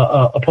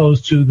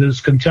opposed to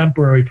this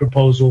contemporary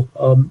proposal.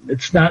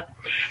 It's not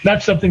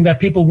something that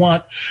people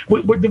want.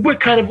 We're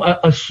kind of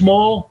a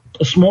small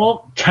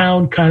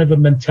town kind of a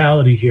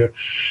mentality here.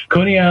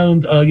 Coney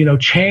Island,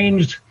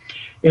 changed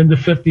in the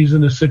 50s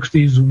and the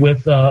 60s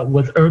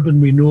with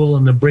urban renewal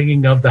and the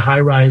bringing of the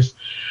high-rise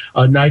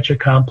NYCHA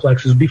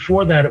complexes.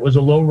 Before that, it was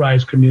a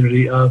low-rise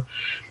community, and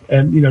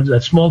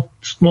that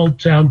small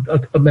town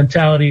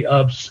mentality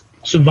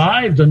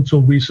survived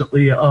until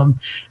recently.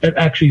 It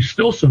actually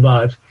still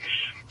survives.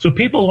 So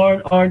people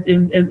aren't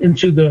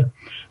into the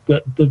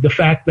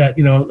fact that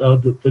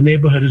the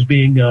neighborhood is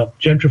being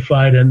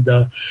gentrified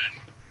and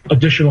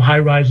additional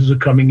high-rises are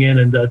coming in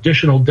and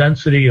additional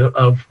density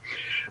of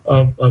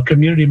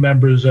community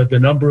members. The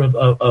number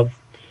of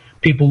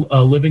people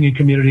living in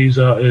communities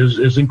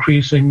is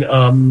increasing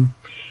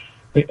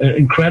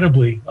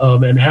incredibly,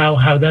 and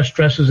how that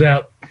stresses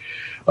out,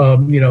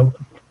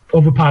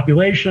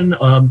 overpopulation,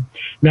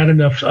 not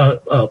enough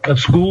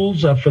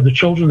schools for the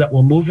children that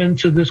will move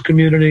into this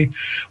community,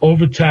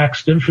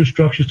 overtaxed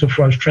infrastructure so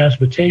far as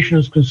transportation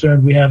is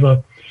concerned. We have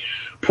a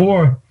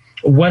poor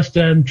West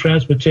End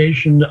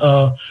transportation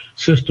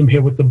system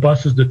here with the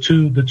buses,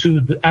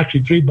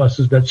 actually three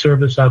buses that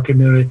service our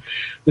community.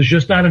 There's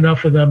just not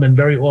enough of them, and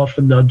very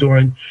often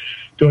during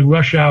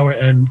rush hour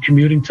and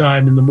commuting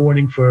time in the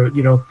morning for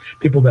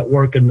people that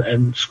work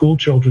and school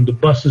children, the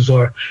buses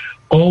are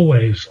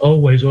always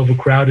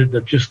overcrowded.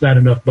 There's just not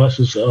enough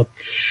buses. So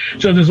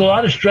there's a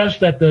lot of stress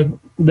that the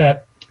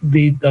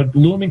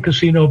looming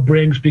casino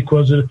brings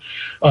because of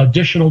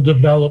additional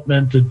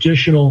development,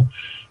 additional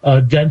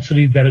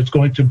density that it's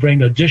going to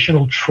bring,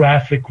 additional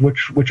traffic,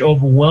 which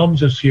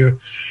overwhelms us here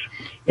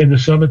in the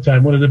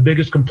summertime. One of the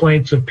biggest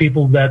complaints of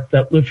people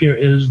that live here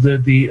is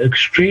the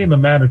extreme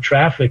amount of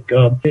traffic.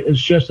 It's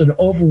just an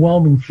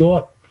overwhelming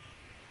thought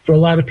for a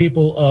lot of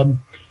people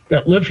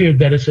that live here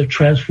that it's a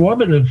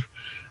transformative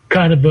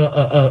kind of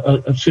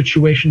a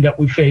situation that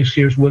we face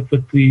here with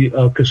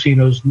the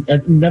casinos,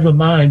 and never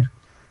mind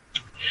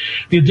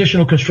the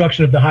additional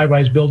construction of the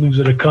high-rise buildings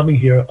that are coming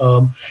here.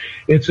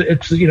 It's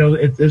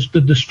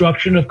the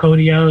destruction of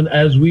Coney Island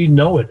as we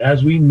know it,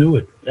 as we knew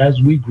it,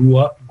 as we grew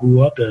up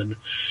in.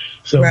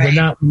 So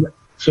right.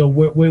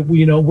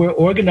 We're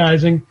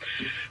organizing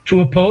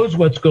to oppose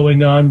what's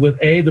going on with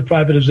the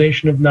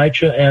privatization of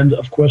NYCHA and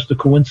of course the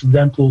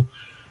coincidental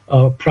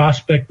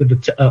prospect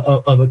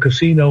of a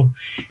casino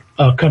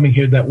coming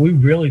here that we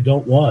really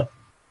don't want.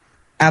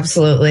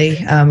 Absolutely.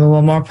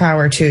 Well, more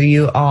power to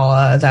you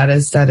all. That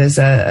is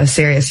a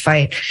serious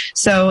fight.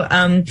 So,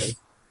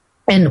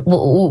 and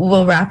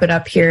we'll wrap it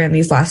up here in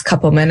these last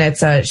couple minutes.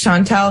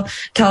 Chantal,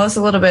 tell us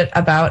a little bit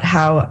about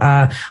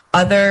how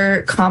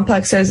other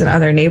complexes and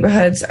other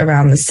neighborhoods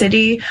around the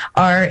city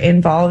are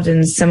involved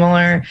in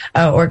similar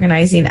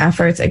organizing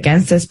efforts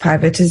against this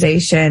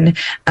privatization,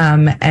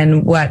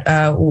 and what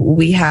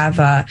we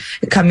have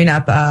coming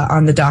up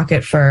on the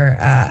docket for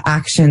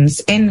actions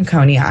in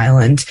Coney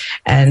Island,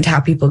 and how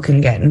people can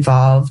get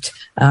involved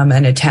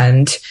and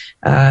attend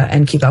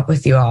and keep up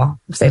with you all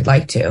if they'd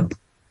like to.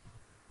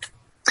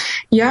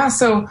 Yeah.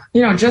 So,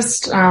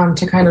 just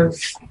to kind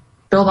of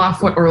build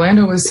off what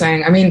Orlando was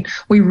saying, I mean,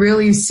 we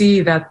really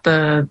see that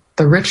the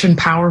rich and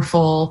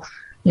powerful,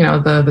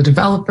 the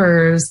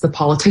developers, the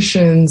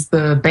politicians,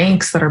 the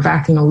banks that are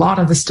backing a lot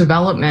of this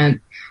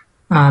development,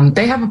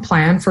 they have a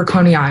plan for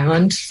Coney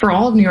Island, for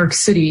all of New York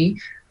City,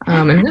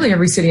 and really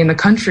every city in the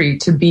country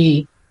to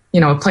be,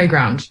 a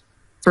playground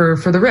for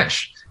the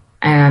rich.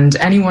 And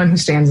anyone who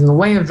stands in the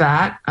way of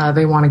that,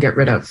 they want to get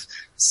rid of.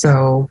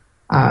 So,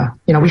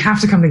 we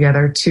have to come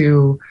together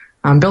to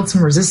build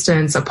some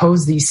resistance,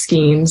 oppose these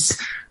schemes.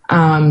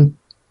 In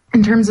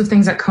terms of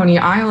things at Coney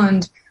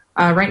Island,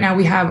 right now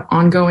we have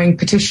ongoing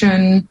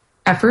petition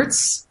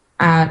efforts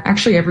at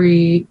actually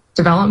every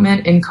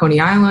development in Coney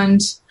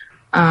Island.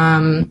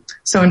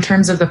 So in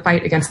terms of the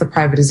fight against the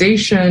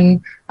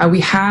privatization, we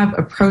have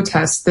a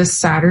protest this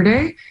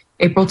Saturday,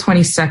 April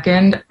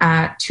 22nd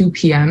at 2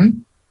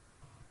 p.m.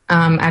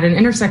 At an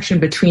intersection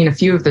between a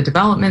few of the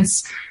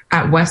developments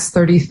at West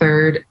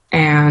 33rd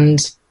and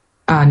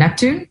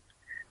Neptune.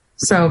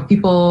 So if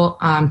people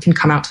can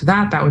come out to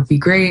that, that would be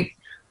great.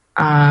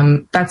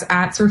 That's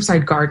at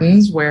Surfside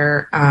Gardens,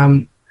 where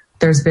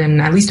there's been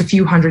at least a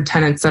few hundred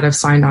tenants that have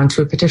signed on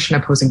to a petition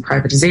opposing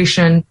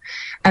privatization.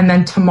 And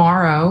then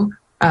tomorrow,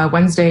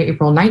 Wednesday,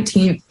 April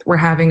 19th, we're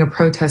having a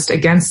protest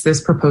against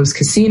this proposed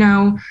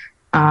casino.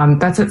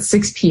 That's at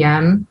 6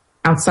 p.m.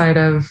 outside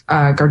of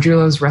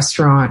Gargiulo's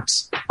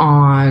restaurant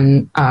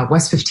on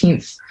West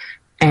 15th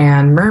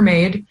and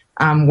Mermaid,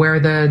 where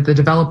the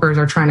developers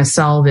are trying to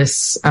sell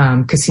this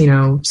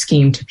casino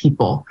scheme to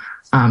people.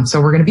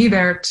 So we're going to be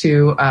there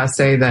to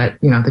say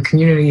that, the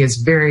community is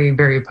very,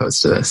 very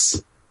opposed to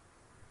this.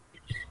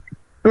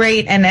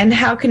 Great. And then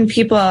how can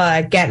people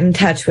get in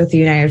touch with the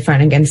United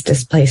Front Against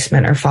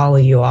Displacement or follow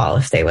you all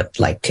if they would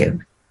like to?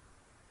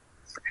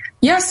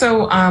 Yeah,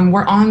 so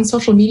we're on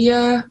social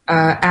media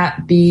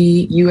at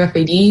the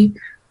UFAD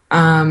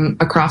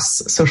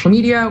across social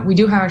media. We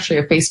do have actually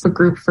a Facebook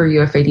group for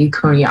UFAD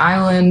Coney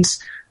Island.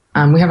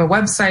 We have a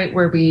website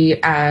where we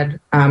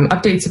add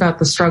updates about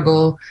the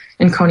struggle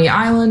in Coney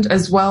Island,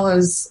 as well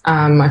as,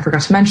 I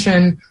forgot to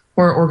mention,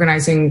 we're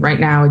organizing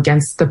right now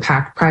against the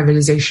packed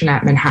privatization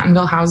at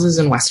Manhattanville houses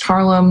in West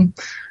Harlem.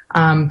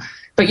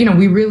 But,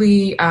 we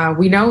really,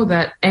 we know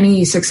that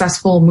any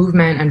successful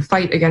movement and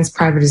fight against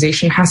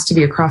privatization has to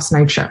be across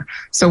NYCHA.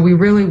 So we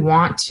really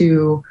want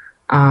to,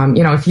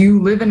 if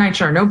you live in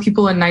NYCHA or know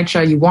people in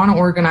NYCHA, you want to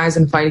organize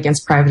and fight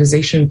against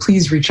privatization,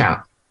 please reach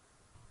out.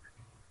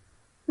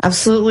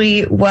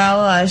 Absolutely.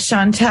 Well,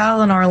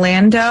 Chantel and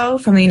Orlando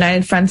from the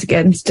United Front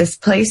Against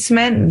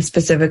Displacement, and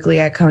specifically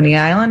at Coney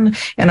Island,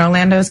 in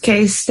Orlando's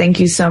case,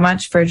 thank you so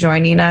much for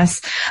joining us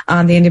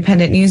on the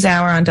Independent News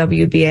Hour on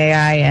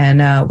WBAI,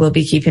 and we'll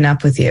be keeping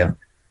up with you.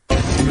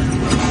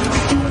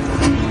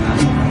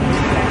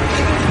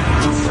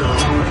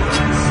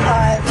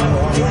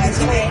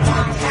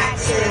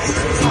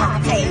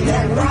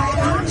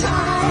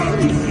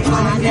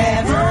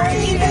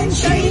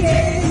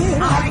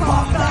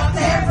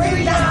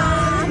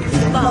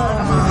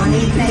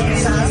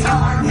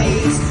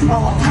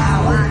 More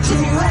power to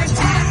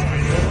attack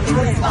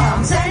with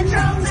bombs and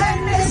drones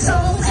and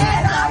missiles,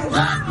 and I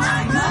want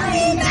my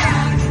money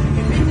back.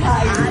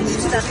 I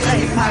used to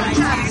pay my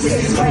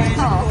taxes with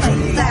all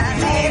things that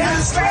made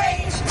us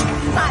great,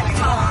 like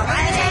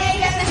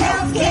RNA and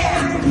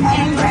healthcare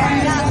and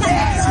grand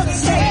affairs of the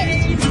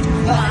state.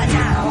 But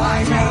now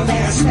I know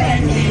they're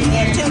spending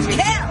it to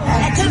kill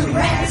and to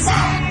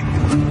ransack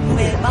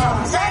with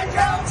bombs and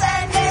drones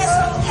and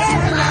missiles,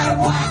 and I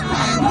want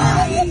my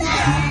money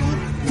back.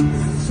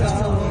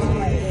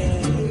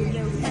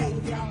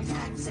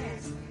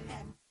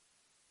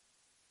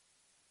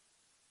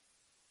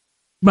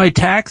 My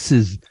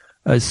Taxes,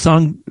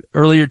 sung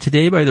earlier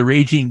today by the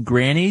Raging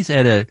Grannies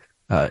at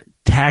a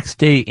tax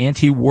day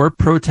anti-war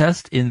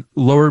protest in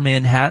Lower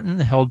Manhattan,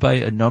 held by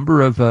a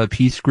number of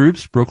peace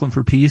groups, Brooklyn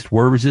for Peace,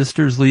 War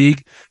Resisters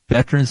League,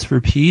 Veterans for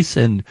Peace,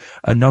 and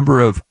a number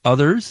of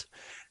others.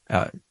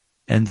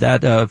 And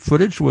that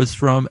footage was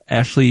from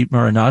Ashley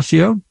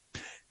Marinaccio.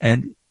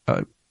 And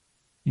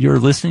you're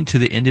listening to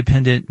the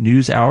Independent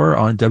News Hour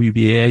on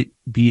WBAI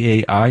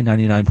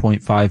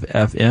 99.5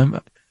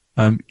 FM.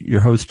 I'm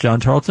your host,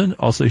 John Tarleton,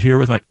 also here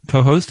with my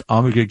co-host,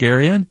 Alma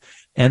Gagarian.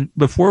 And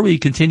before we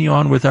continue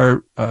on with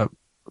our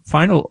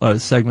final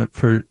segment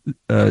for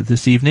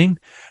this evening,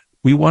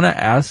 we want to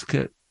ask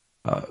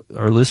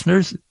our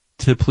listeners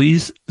to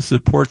please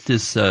support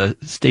this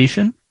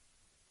station.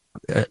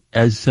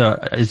 As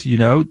you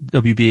know,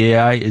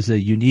 WBAI is a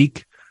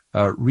unique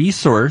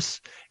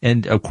resource.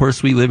 And of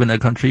course, we live in a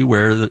country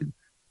where,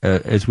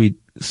 as we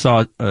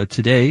saw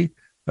today,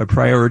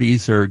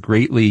 priorities are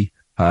greatly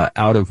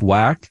out of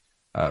whack.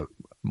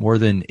 More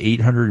than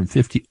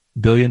 $850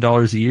 billion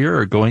a year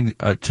are going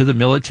to the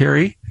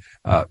military.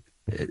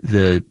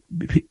 The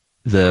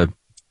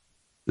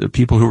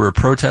people who were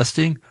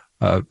protesting,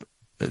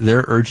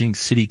 they're urging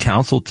city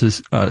council to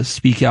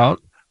speak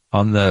out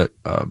on the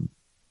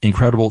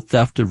incredible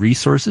theft of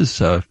resources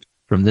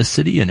from this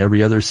city and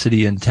every other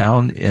city and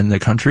town in the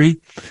country.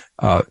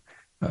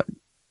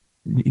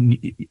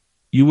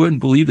 you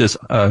wouldn't believe this,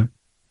 but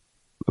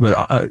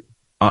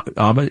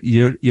Amma,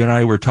 you and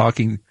I were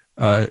talking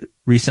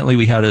recently.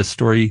 We had a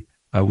story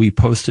we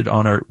posted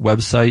on our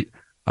website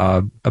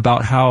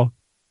about how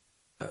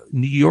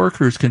New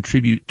Yorkers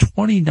contribute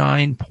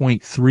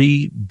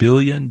 $29.3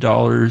 billion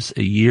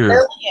a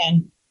year.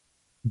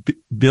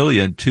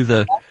 Billion to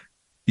the,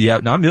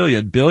 not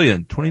million,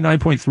 billion,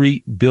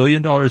 $29.3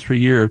 billion per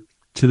year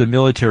to the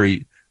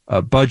military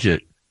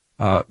budget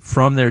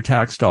from their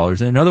tax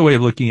dollars. And another way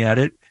of looking at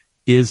it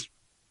is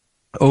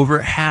over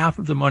half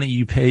of the money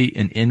you pay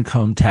in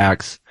income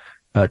tax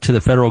to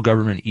the federal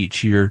government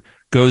each year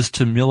goes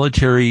to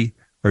military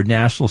or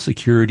national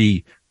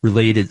security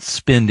related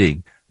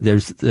spending.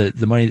 There's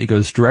the money that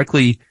goes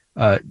directly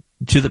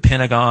to the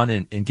Pentagon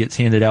and gets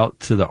handed out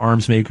to the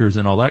arms makers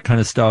and all that kind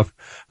of stuff.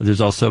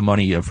 There's also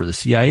money for the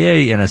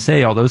CIA,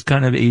 NSA, all those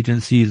kind of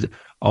agencies.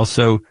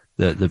 Also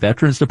the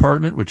Veterans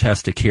Department, which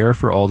has to care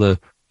for all the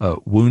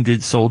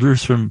wounded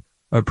soldiers from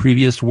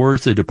previous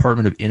wars. The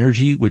Department of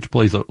Energy, which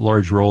plays a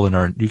large role in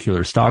our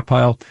nuclear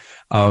stockpile.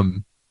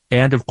 And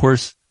of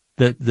course,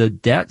 the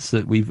debts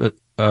that we've,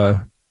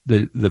 the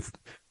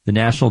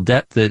national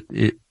debt that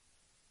it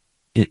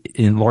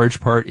in large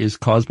part is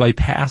caused by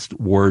past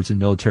wars and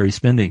military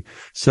spending.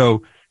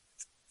 So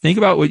think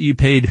about what you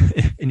paid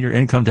in your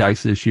income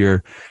tax this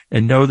year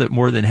and know that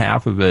more than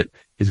half of it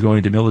is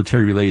going to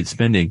military related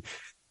spending.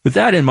 With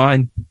that in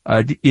mind,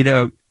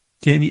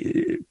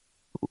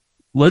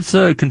 let's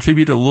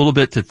contribute a little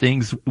bit to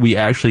things we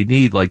actually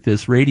need, like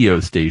this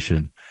radio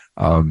station.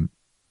 Whether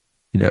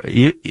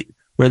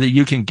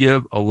you can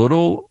give a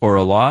little or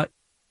a lot,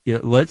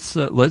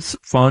 let's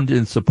fund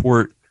and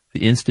support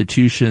the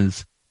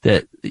institutions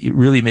that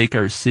really make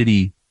our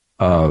city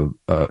and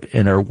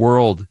our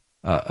world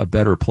a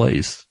better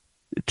place.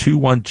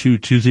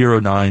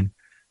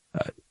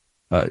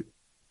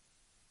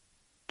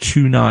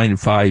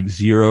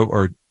 212-209-2950,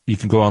 or you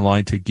can go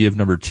online to give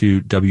number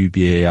 2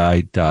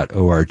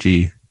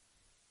 WBAI.org.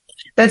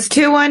 That's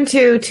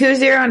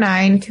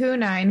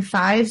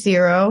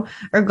 212-209-2950,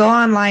 or go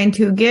online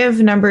to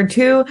give number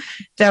 2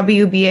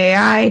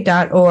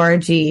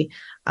 WBAI.org.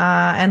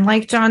 And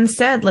like John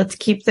said, let's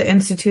keep the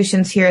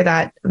institutions here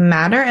that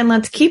matter, and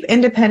let's keep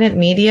independent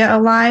media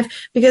alive,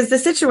 because the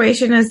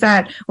situation is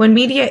that when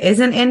media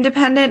isn't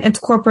independent, it's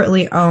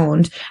corporately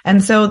owned.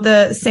 And so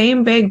the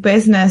same big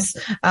business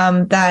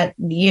that,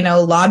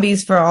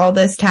 lobbies for all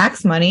this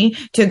tax money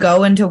to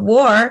go into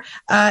war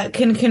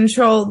can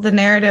control the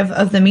narrative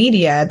of the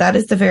media. That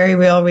is the very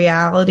real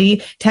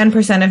reality.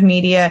 10% of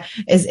media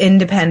is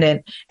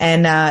independent,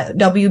 and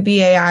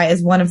WBAI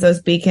is one of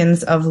those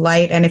beacons of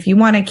light. And if you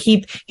want to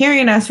keep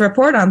hearing us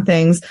report on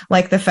things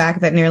like the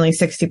fact that nearly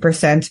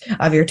 60%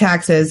 of your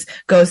taxes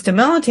goes to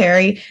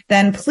military,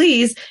 then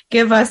please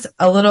give us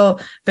a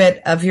little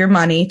bit of your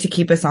money to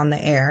keep us on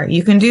the air.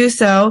 You can do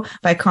so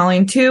by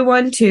calling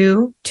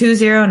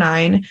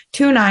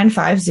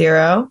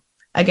 212-209-2950.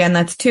 Again,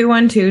 that's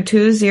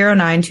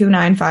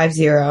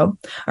 212-209-2950,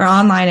 or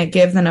online at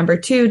give the number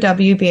 2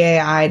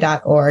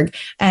 WBAI.org.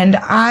 And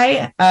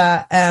I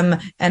am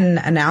an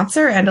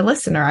announcer and a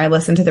listener. I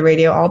listen to the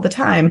radio all the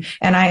time,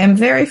 and I am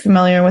very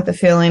familiar with the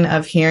feeling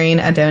of hearing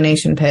a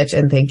donation pitch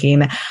and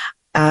thinking,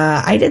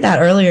 I did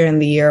that earlier in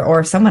the year,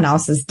 or someone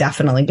else is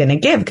definitely going to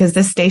give because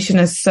this station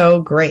is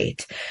so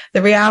great.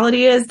 The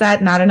reality is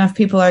that not enough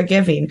people are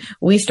giving.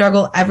 We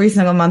struggle every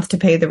single month to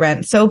pay the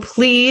rent. So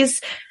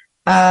please,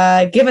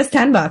 give us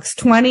 $10,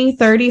 20,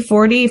 30,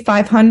 40,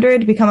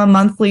 500, become a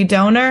monthly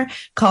donor.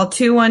 Call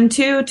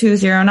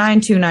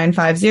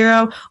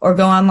 212-209-2950, or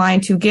go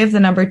online to give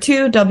the number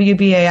 2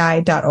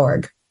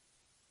 WBAI.org.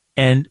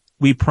 And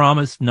we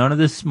promise none of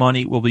this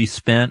money will be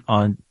spent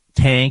on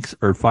tanks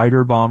or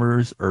fighter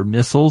bombers or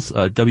missiles.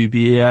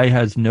 WBAI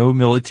has no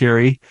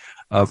military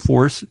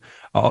force.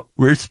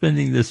 We're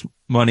spending this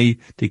money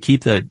to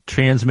keep the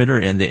transmitter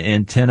and the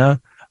antenna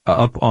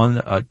up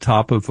on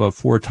top of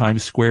 4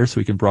 Times Square,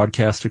 so we can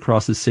broadcast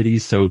across the city,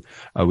 so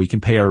we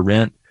can pay our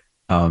rent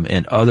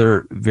and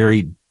other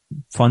very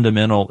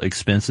fundamental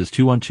expenses.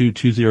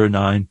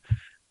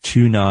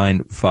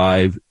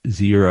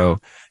 212-209-2950.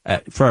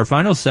 For our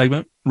final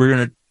segment, we're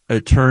going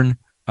to turn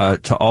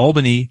to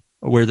Albany,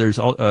 where there's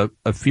a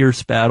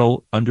fierce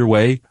battle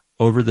underway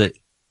over the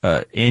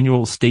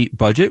annual state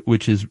budget,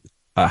 which is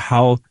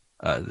how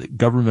the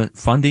government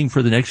funding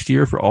for the next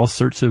year for all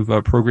sorts of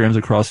programs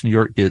across New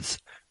York gets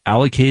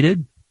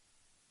allocated.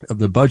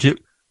 The budget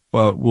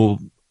will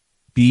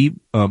be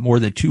more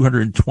than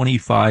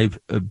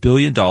 $225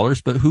 billion,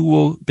 but who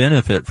will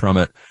benefit from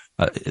it?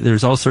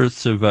 There's all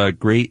sorts of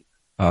great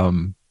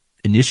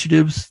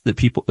initiatives that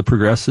the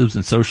progressives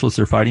and socialists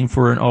are fighting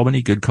for in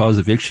Albany: good cause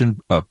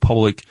eviction,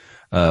 public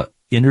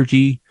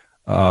energy,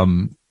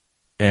 and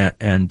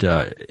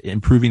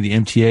improving the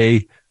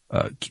MTA,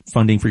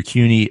 funding for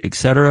CUNY,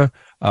 etc.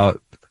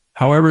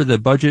 However, the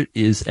budget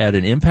is at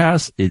an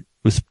impasse. It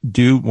was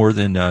due more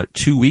than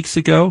 2 weeks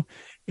ago.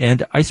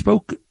 And I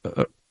spoke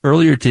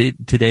earlier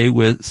today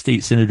with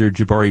State Senator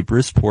Jabari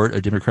Brisport,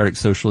 a Democratic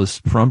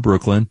socialist from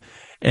Brooklyn.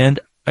 And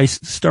I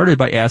started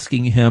by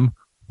asking him,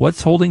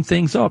 what's holding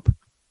things up?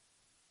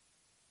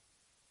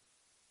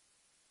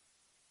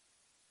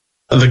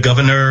 The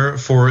governor,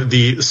 for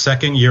the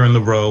second year in a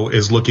row,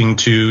 is looking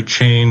to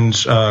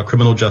change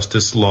criminal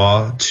justice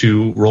law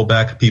to roll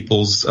back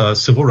people's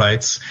civil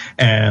rights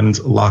and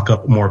lock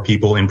up more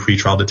people in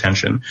pretrial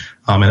detention.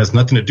 It has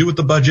nothing to do with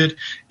the budget.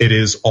 It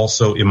is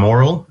also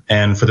immoral.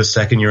 And for the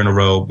second year in a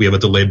row, we have a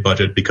delayed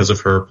budget because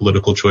of her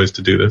political choice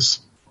to do this.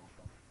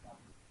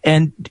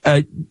 And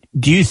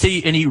do you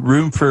see any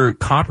room for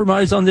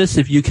compromise on this?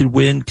 If you could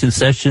win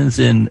concessions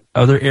in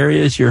other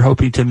areas, you're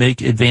hoping to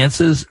make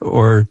advances,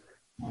 or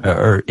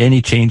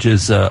any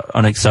changes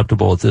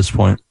unacceptable at this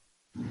point?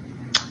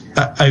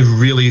 I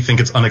really think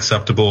it's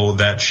unacceptable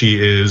that she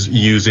is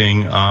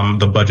using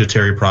the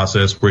budgetary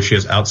process where she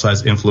has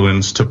outsized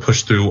influence to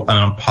push through an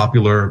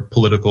unpopular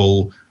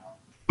political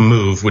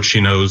move, which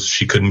she knows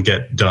she couldn't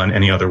get done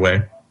any other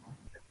way.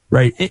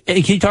 Right.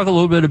 And can you talk a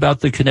little bit about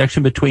the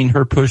connection between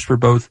her push for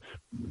both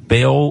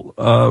bail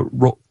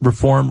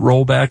reform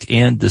rollback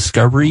and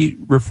discovery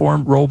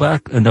reform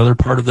rollback, another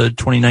part of the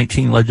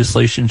 2019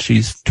 legislation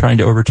she's trying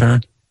to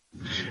overturn?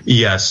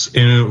 Yes.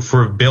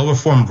 For bail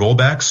reform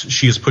rollbacks,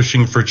 she is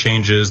pushing for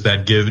changes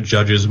that give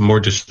judges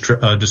more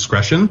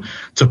discretion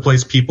to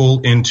place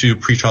people into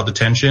pretrial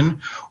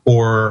detention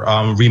or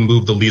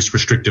remove the least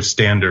restrictive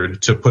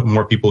standard to put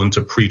more people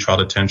into pretrial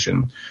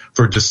detention.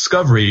 For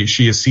discovery,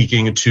 she is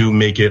seeking to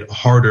make it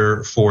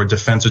harder for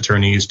defense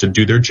attorneys to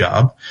do their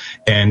job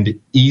and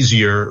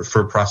easier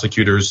for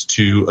prosecutors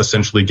to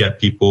essentially get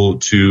people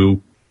to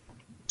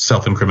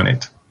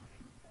self-incriminate.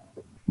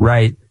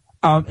 Right.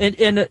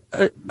 And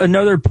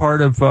another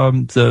part of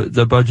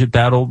the budget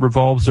battle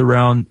revolves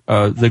around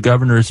the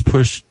governor's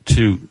push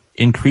to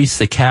increase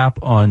the cap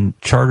on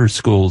charter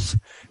schools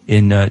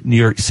in New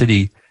York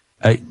City.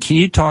 Can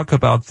you talk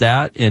about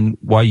that and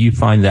why you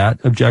find that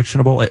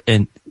objectionable,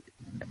 and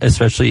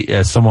especially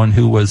as someone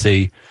who was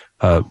a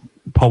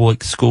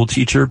public school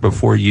teacher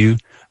before you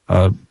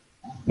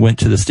went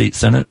to the state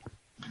senate?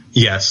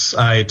 Yes,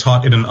 I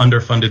taught in an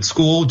underfunded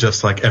school,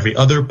 just like every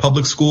other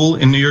public school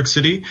in New York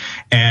City.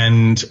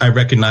 And I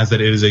recognize that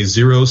it is a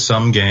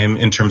zero-sum game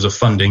in terms of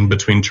funding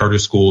between charter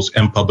schools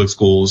and public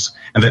schools,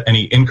 and that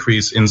any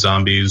increase in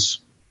zombies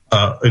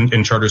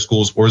in charter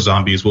schools or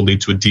zombies will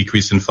lead to a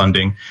decrease in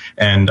funding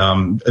and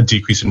a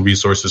decrease in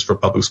resources for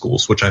public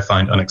schools, which I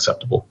find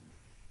unacceptable.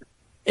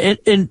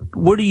 And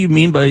what do you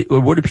mean by, or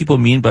what do people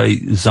mean by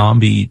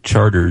zombie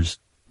charters?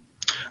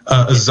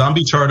 A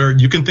zombie charter,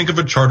 you can think of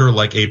a charter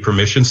like a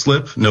permission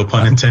slip, no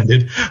pun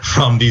intended,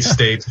 from the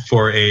state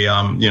for a,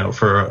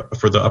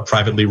 a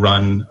privately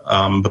run,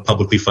 but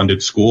publicly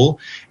funded school.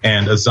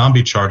 And a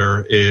zombie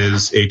charter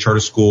is a charter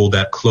school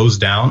that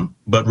closed down,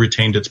 but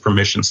retained its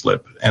permission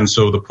slip. And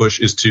so the push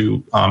is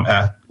to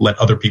let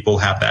other people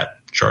have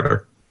that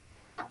charter.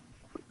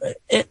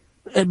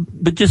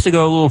 But just to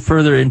go a little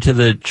further into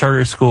the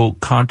charter school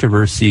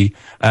controversy,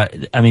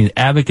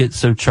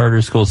 advocates of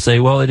charter schools say,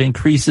 well, it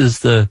increases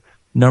the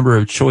number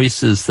of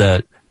choices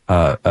that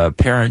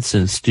parents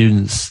and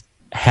students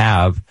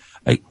have.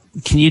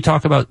 Can you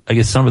talk about, I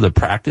guess, some of the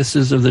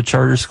practices of the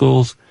charter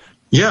schools?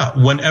 Yeah,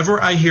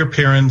 whenever I hear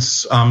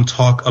parents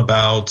talk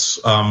about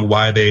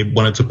why they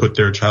wanted to put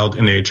their child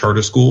in a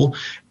charter school,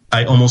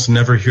 I almost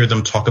never hear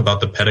them talk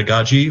about the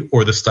pedagogy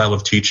or the style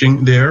of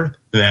teaching there,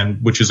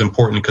 which is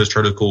important because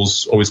charter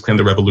schools always claim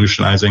they're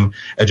revolutionizing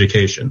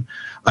education.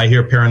 I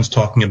hear parents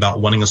talking about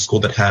wanting a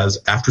school that has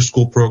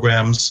after-school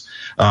programs,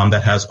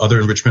 that has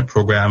other enrichment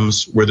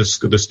programs where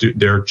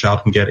their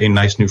child can get a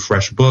nice new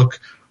fresh book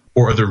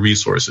or other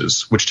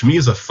resources, which to me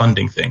is a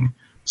funding thing.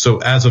 So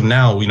as of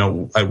now,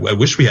 I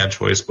wish we had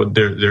choice, but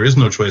there is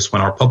no choice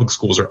when our public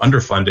schools are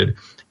underfunded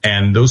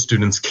and those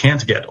students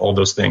can't get all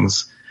those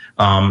things.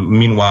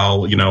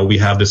 Meanwhile, we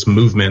have this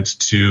movement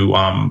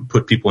to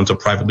put people into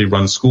privately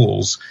run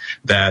schools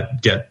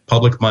that get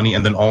public money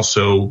and then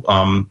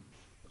also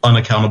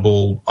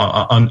unaccountable,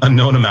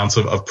 unknown amounts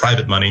of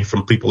private money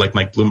from people like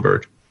Mike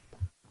Bloomberg.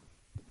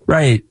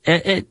 Right.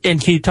 And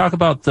can you talk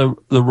about the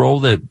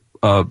role that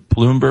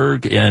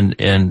Bloomberg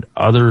and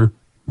other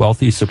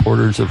wealthy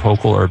supporters of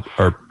Hochul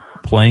are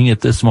playing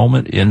at this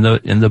moment in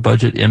the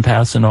budget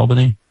impasse in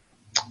Albany?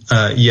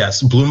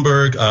 Yes,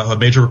 Bloomberg, a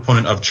major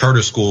proponent of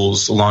charter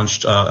schools,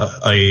 launched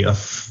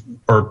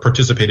or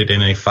participated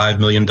in a $5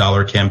 million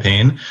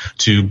campaign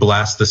to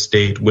blast the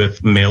state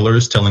with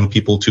mailers telling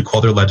people to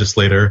call their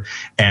legislator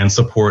and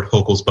support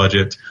Hochul's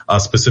budget,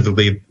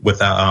 specifically with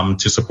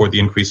to support the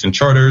increase in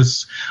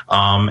charters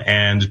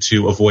and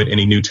to avoid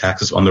any new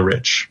taxes on the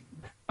rich.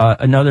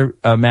 Another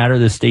matter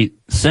the state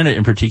Senate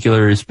in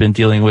particular has been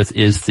dealing with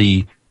is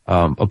the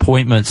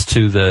appointments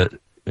to the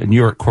New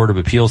York Court of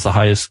Appeals, the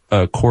highest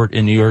court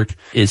in New York.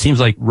 It seems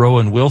like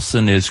Rowan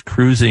Wilson is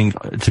cruising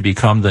to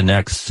become the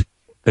next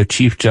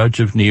chief judge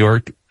of New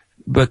York.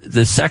 But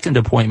the second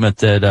appointment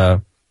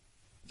that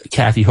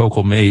Kathy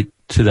Hochul made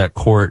to that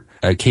court,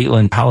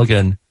 Caitlin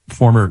Halligan,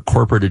 former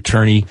corporate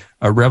attorney,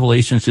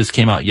 revelations just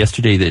came out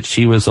yesterday that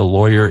she was a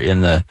lawyer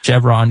in the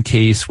Chevron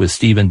case with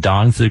Stephen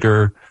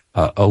Donziger,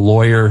 a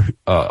lawyer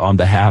on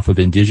behalf of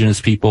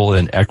indigenous people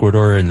in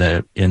Ecuador in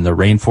the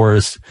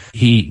rainforest.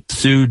 He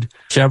sued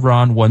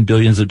Chevron, won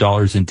billions of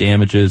dollars in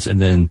damages,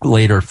 and then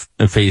later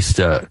faced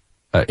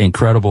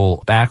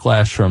incredible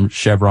backlash from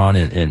Chevron,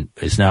 and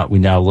we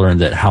now learn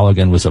that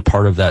Halligan was a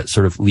part of that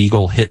sort of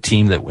legal hit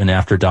team that went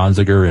after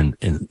Donziger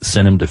and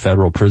sent him to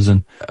federal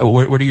prison.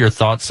 What are your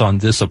thoughts on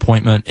this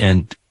appointment,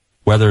 and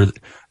whether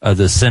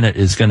the Senate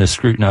is going to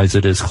scrutinize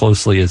it as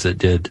closely as it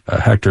did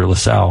Hector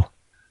LaSalle?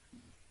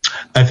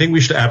 I think we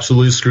should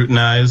absolutely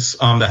scrutinize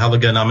the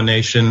Halligan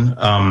nomination.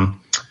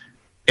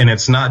 And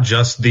it's not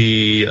just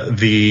the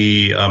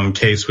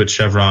case with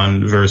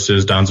Chevron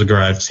versus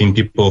Donziger. I've seen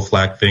people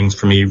flag things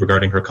for me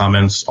regarding her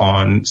comments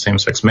on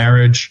same-sex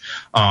marriage,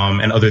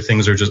 and other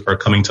things are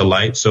coming to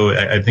light. So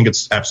I think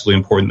it's absolutely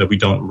important that we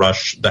don't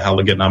rush the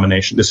Halligan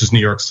nomination. This is New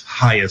York's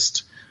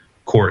highest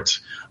court.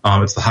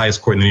 It's the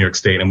highest court in New York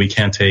State, and we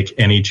can't take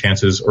any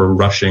chances or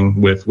rushing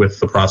with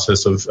the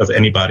process of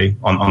anybody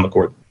on the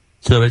court.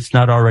 So it's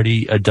not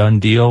already a done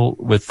deal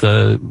with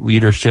the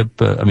leadership?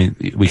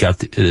 We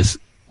got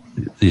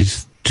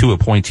these two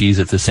appointees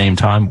at the same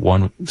time.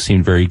 One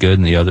seemed very good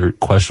and the other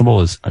questionable.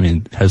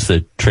 Has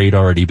the trade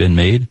already been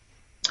made?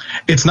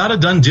 It's not a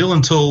done deal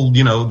until,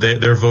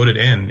 they're voted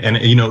in. And,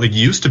 it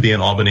used to be in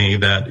Albany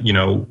that,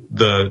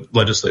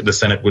 the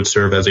Senate would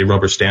serve as a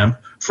rubber stamp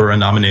for a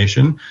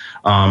nomination.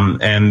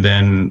 And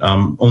then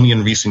only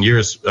in recent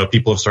years,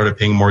 people have started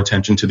paying more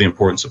attention to the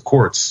importance of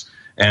courts.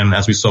 And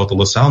as we saw with the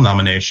LaSalle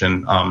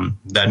nomination,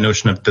 that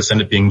notion of the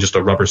Senate being just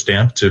a rubber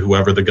stamp to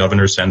whoever the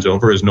governor sends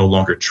over is no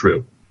longer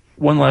true.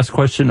 One last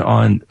question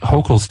on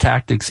Hochul's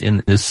tactics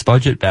in this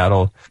budget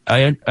battle.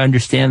 I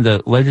understand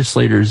that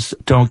legislators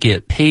don't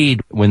get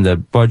paid when the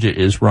budget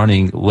is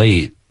running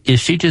late. Is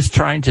she just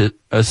trying to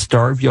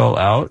starve y'all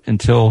out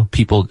until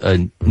people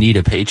need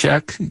a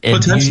paycheck?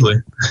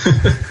 Potentially.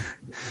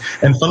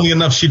 And funnily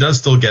enough, she does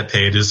still get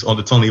paid. It's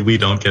only we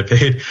don't get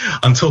paid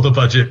until the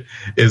budget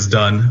is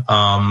done.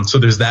 So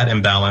there's that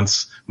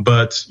imbalance.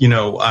 But,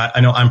 I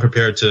know I'm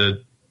prepared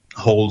to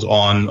hold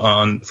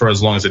on for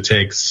as long as it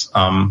takes,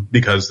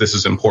 because this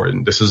is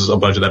important. This is a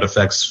budget that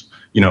affects,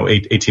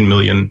 18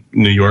 million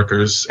New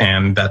Yorkers,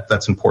 and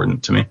that's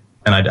important to me.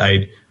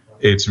 And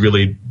it's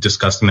really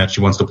disgusting that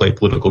she wants to play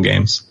political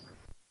games.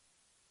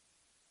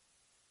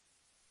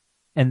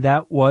 And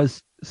that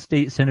was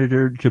State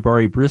Senator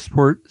Jabari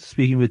Brisport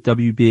speaking with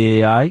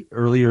WBAI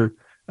earlier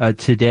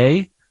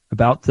today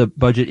about the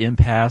budget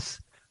impasse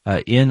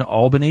in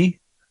Albany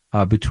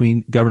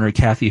between Governor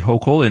Kathy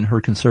Hochul and her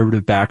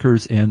conservative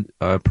backers and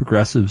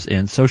progressives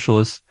and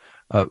socialists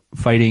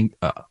fighting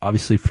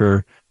obviously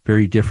for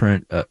very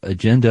different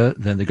agenda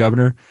than the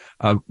governor.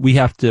 We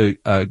have to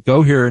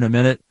go here in a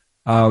minute.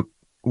 Want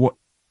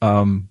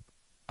to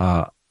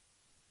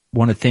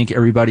thank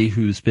everybody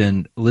who's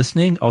been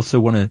listening. Also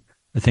want to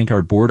thank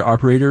our board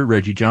operator,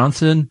 Reggie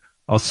Johnson,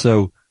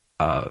 also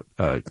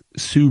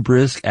Sue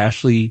Brisk,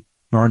 Ashley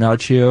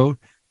Marinaccio,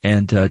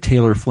 and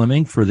Taylor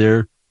Fleming for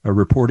their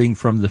reporting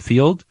from the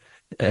field.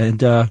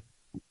 And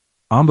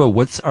Amba,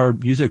 what's our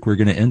music we're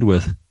going to end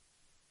with?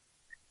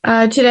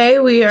 Today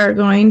we are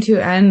going to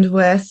end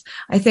with,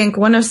 I think,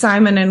 one of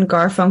Simon and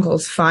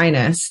Garfunkel's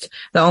finest,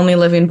 The Only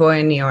Living Boy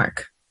in New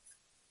York.